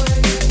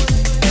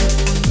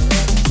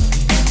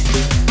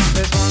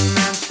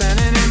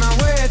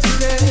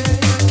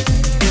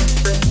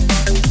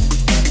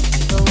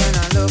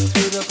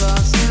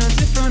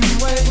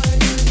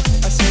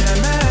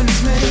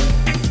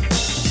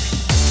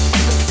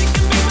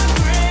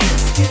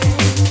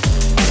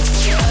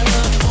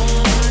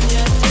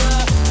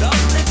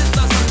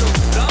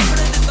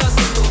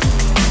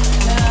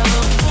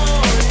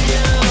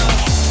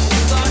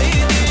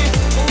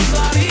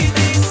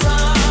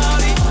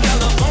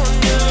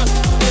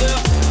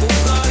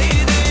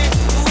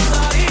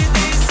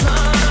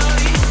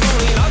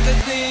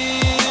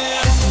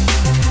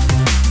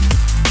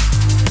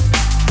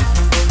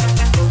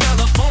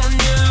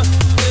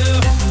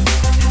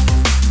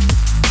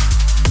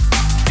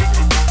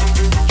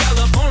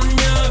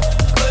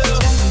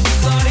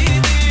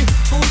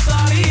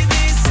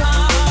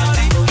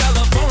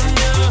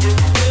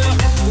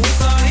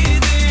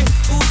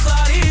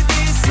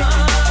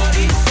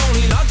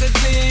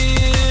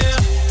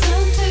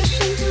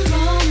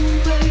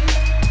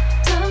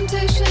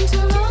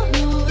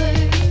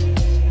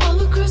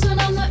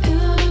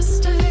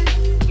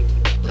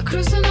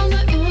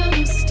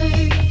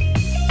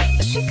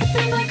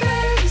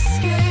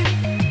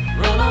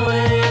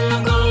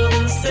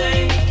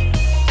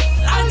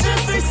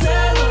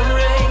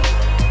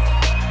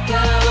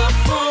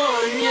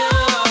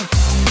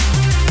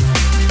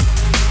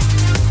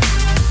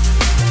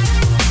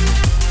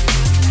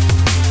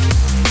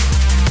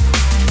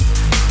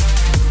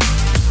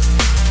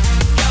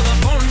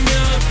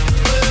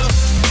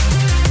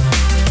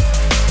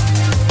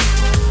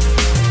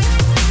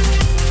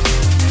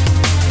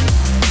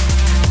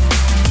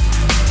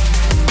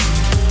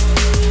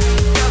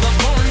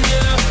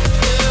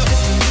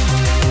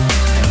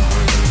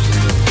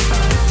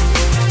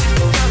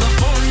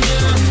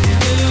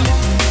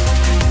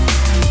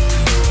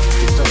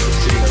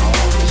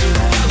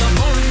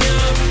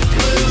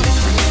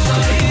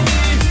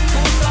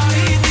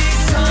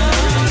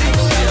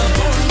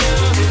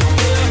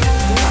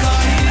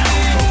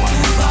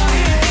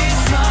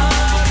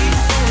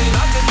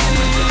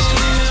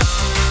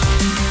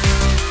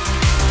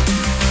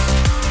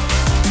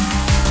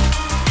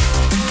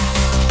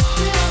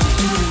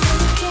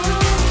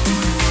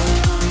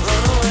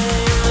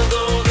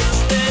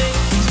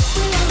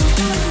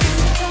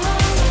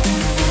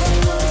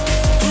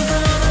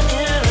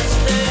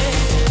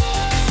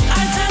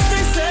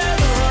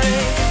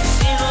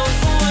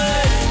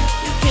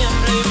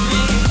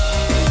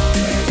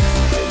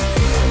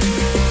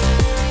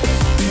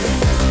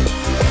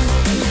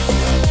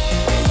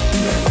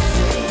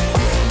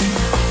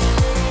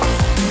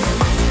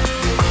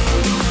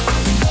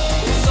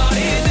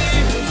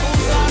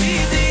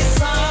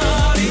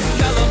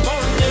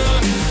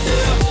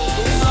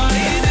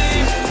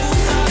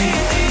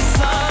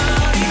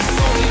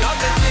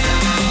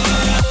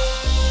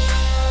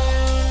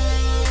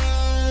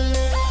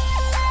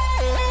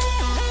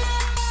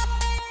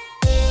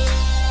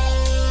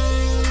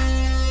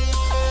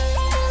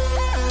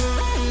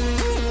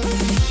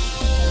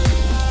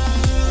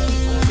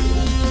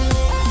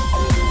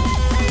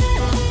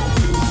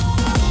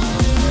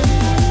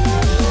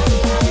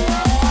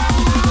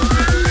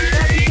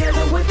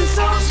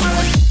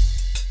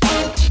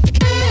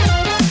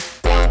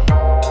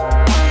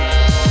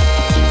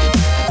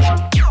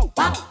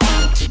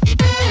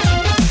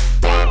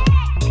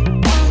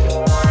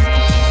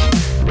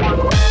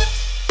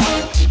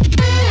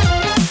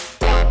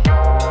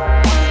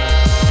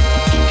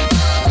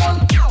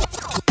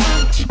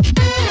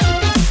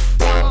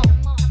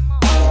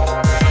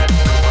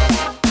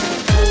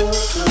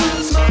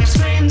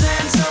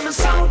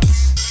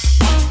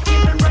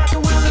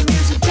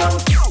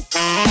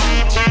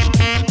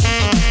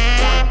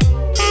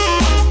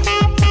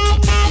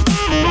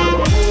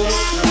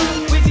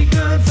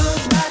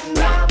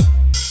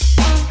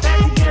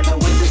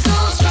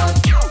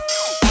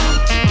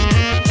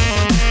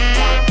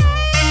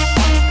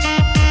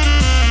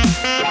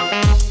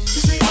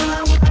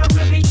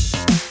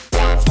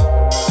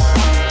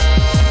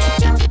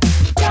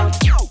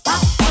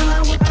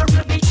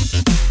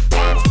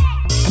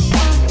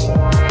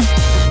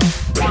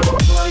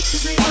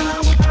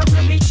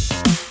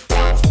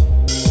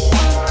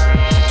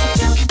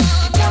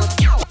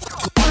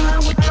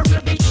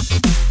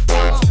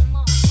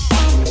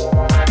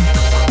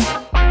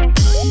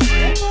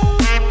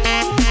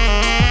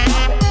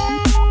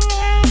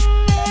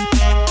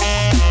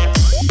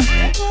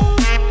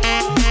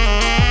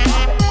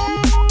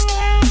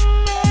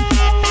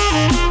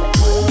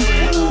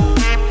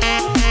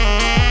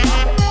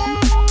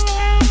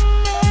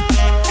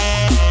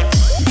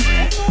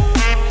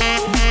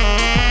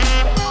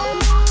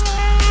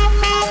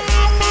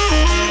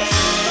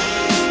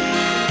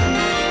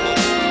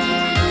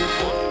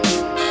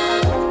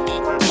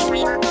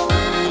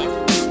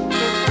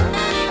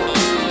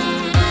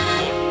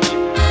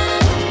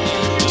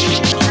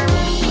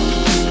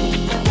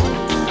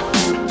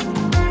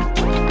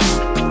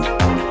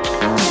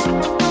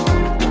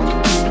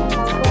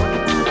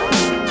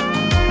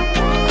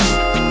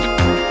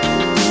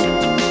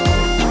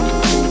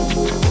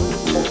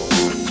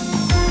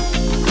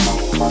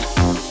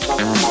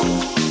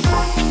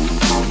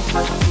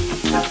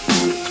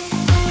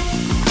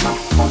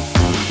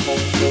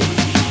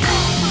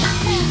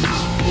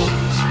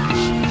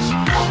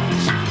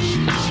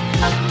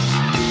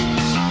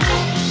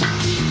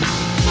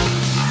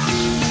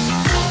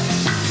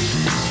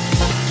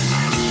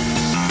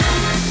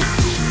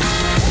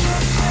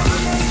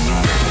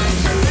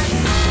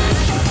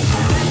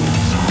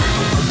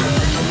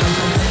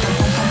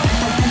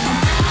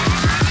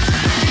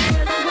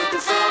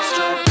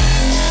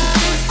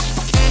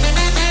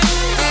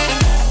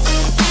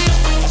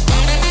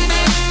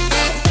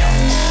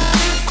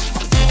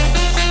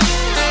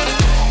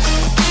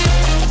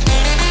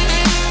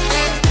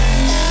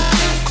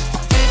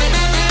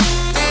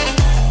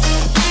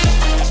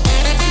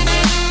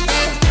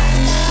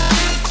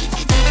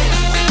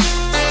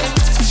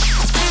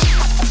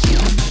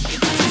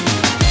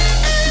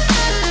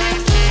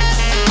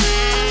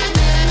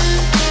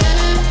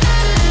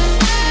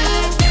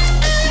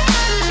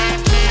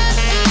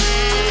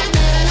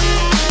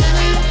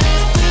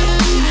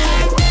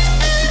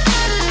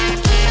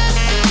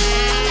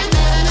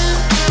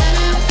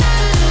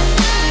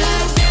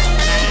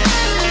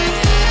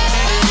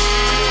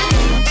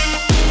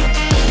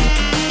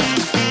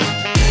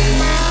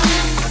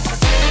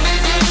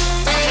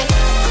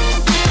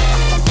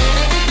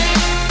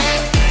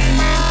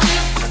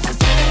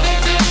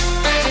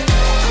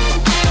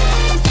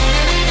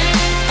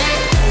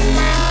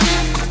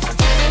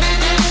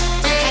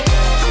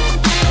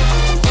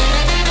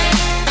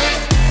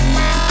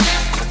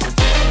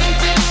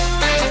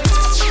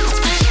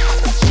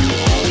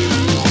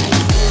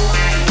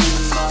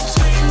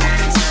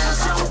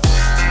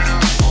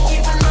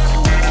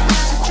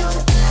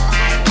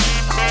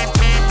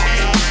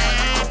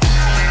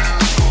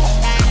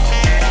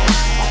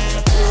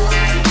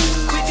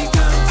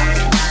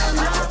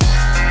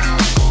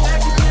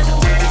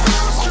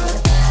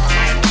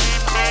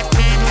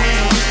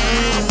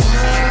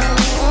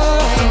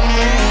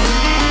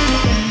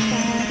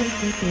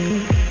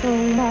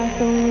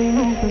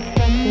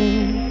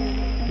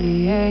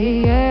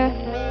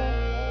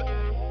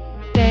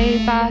yeah.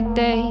 Day by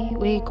day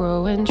we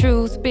grow and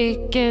truth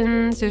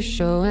begins to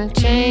show, and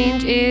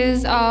change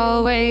is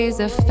always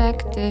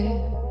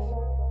effective.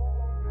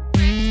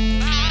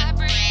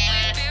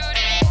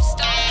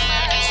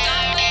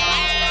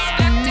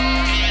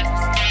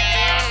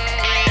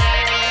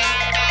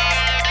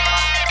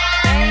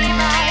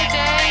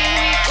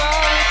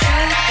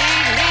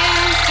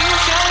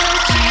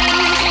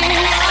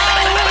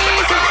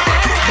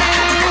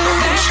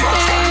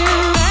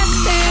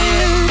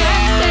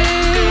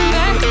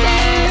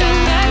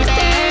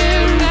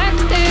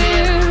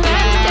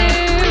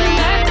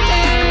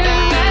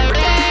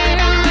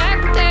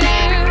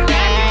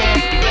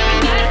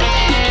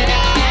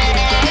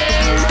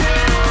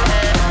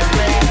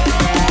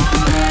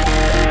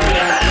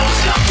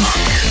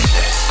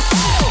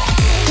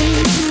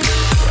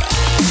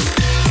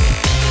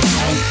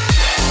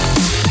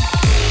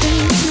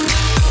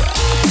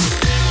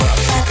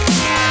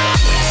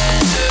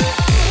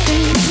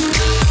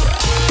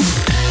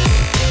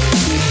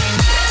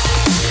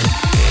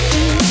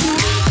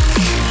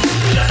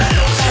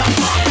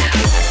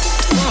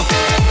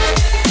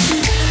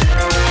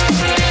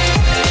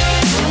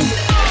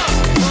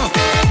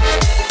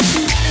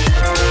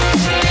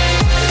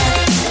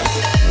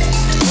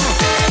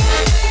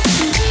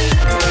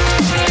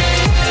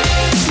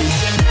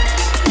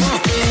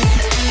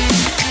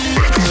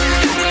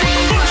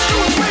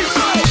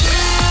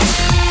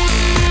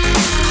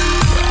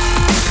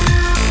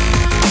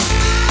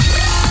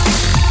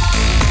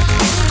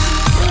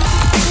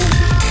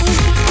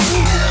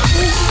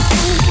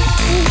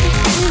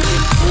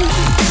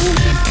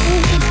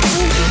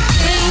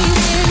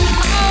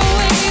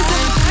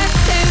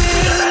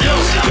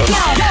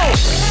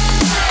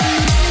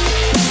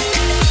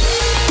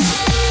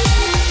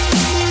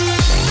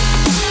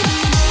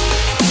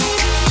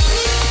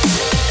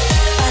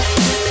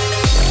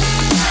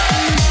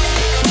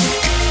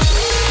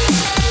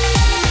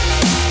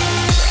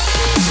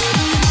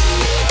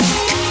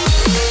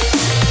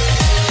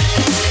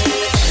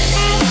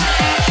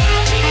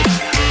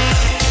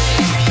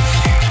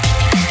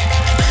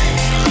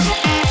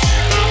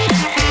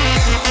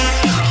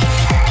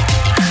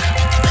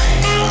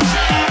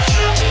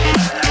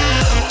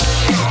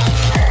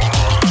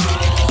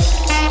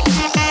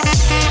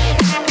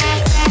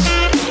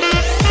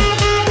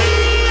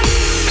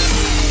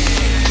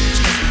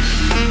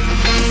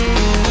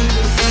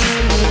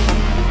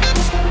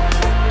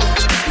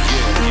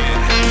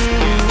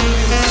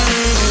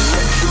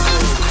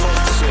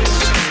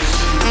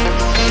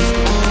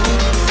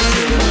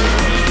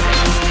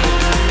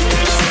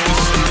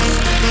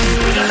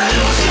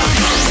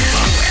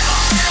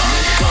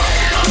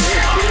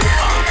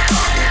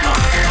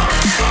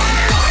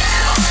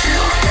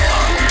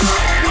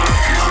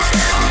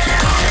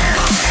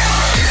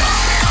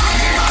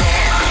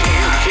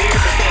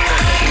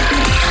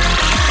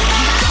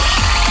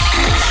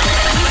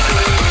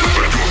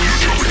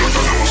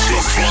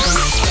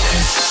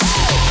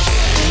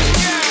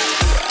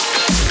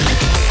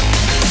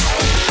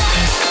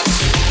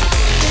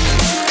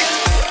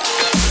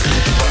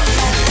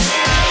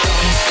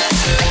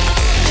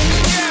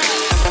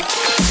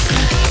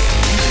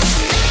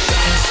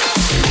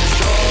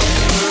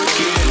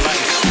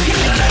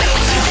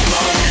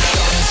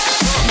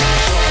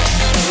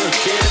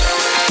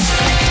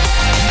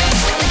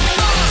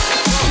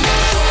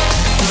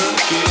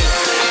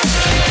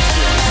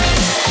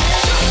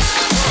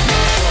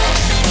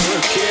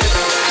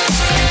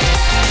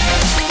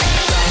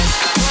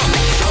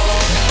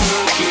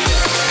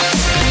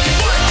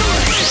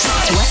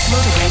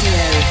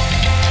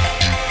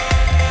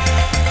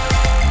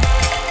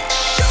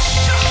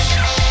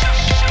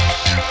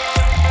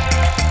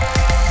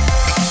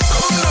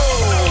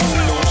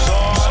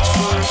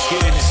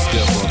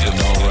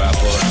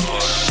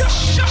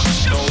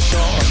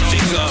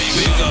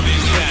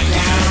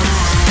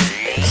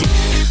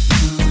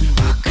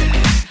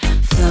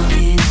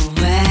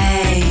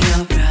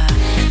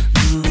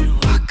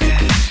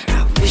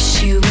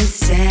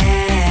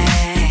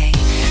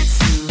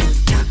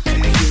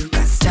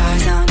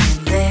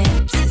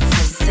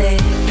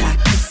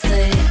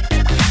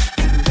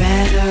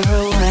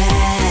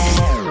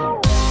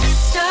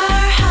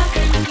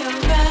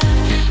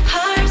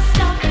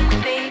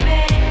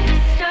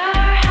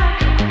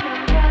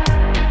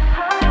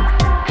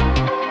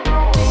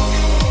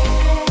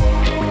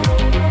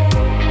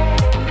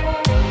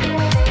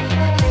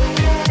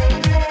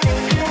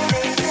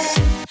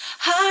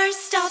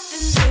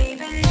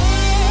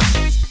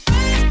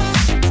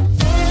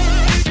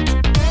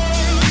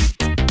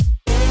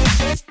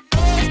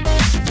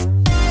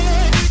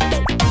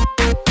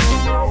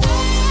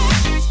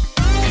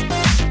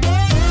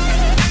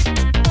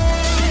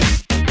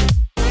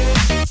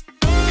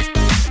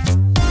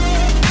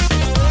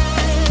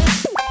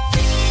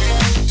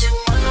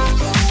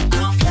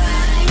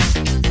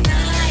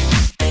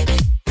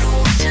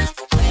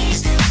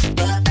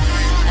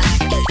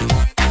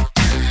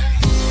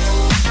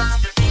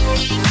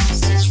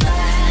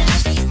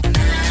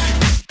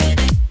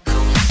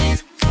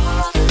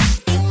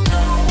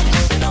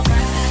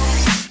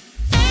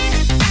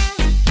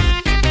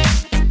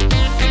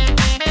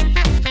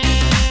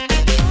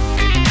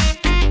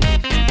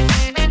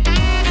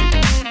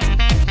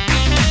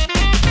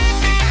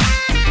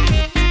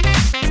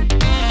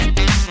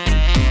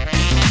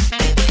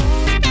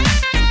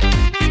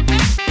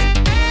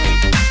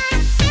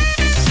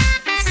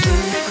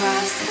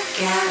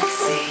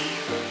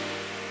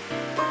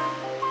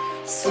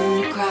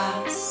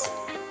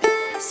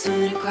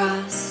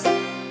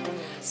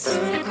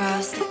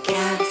 across the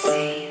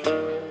galaxy.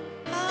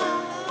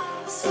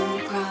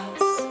 Swimming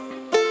across.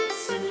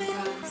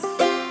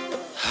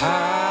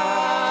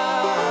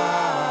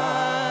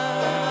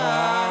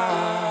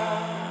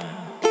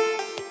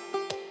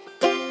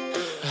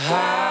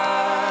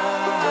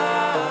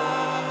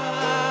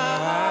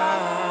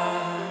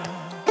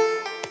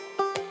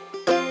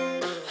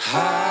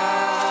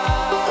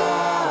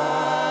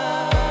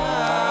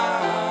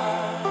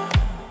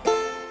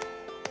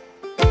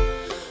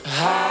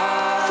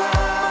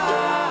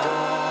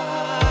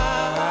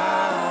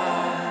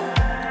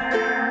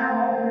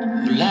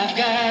 I've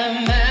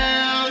got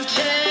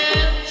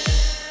mountains,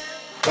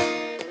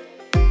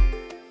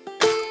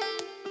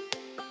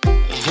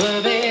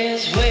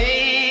 worries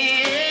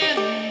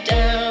weighing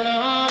down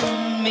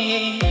on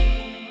me.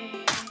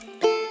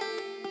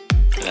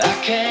 I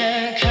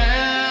can't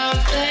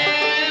count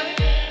them,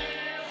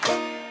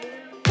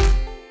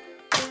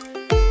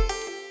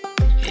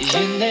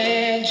 and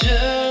they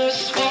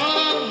just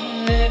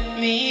won't let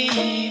me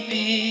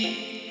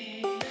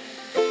be.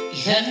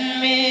 Let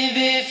me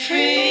be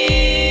free.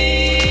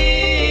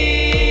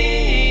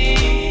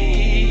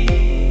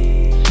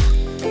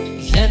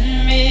 Let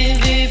me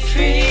be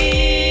free.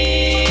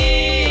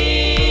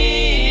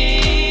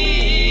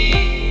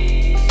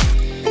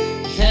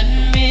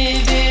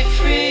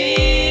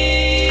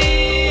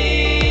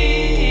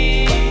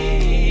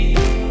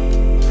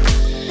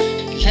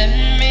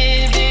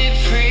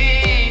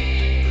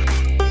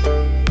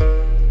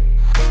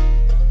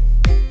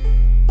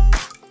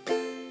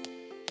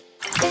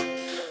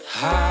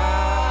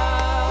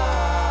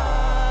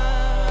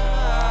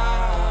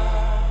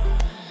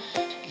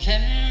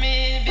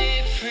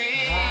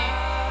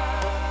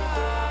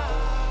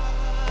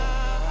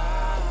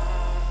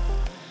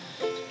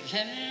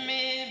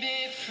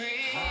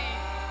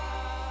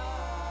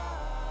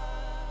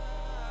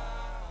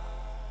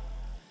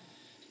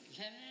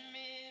 Let me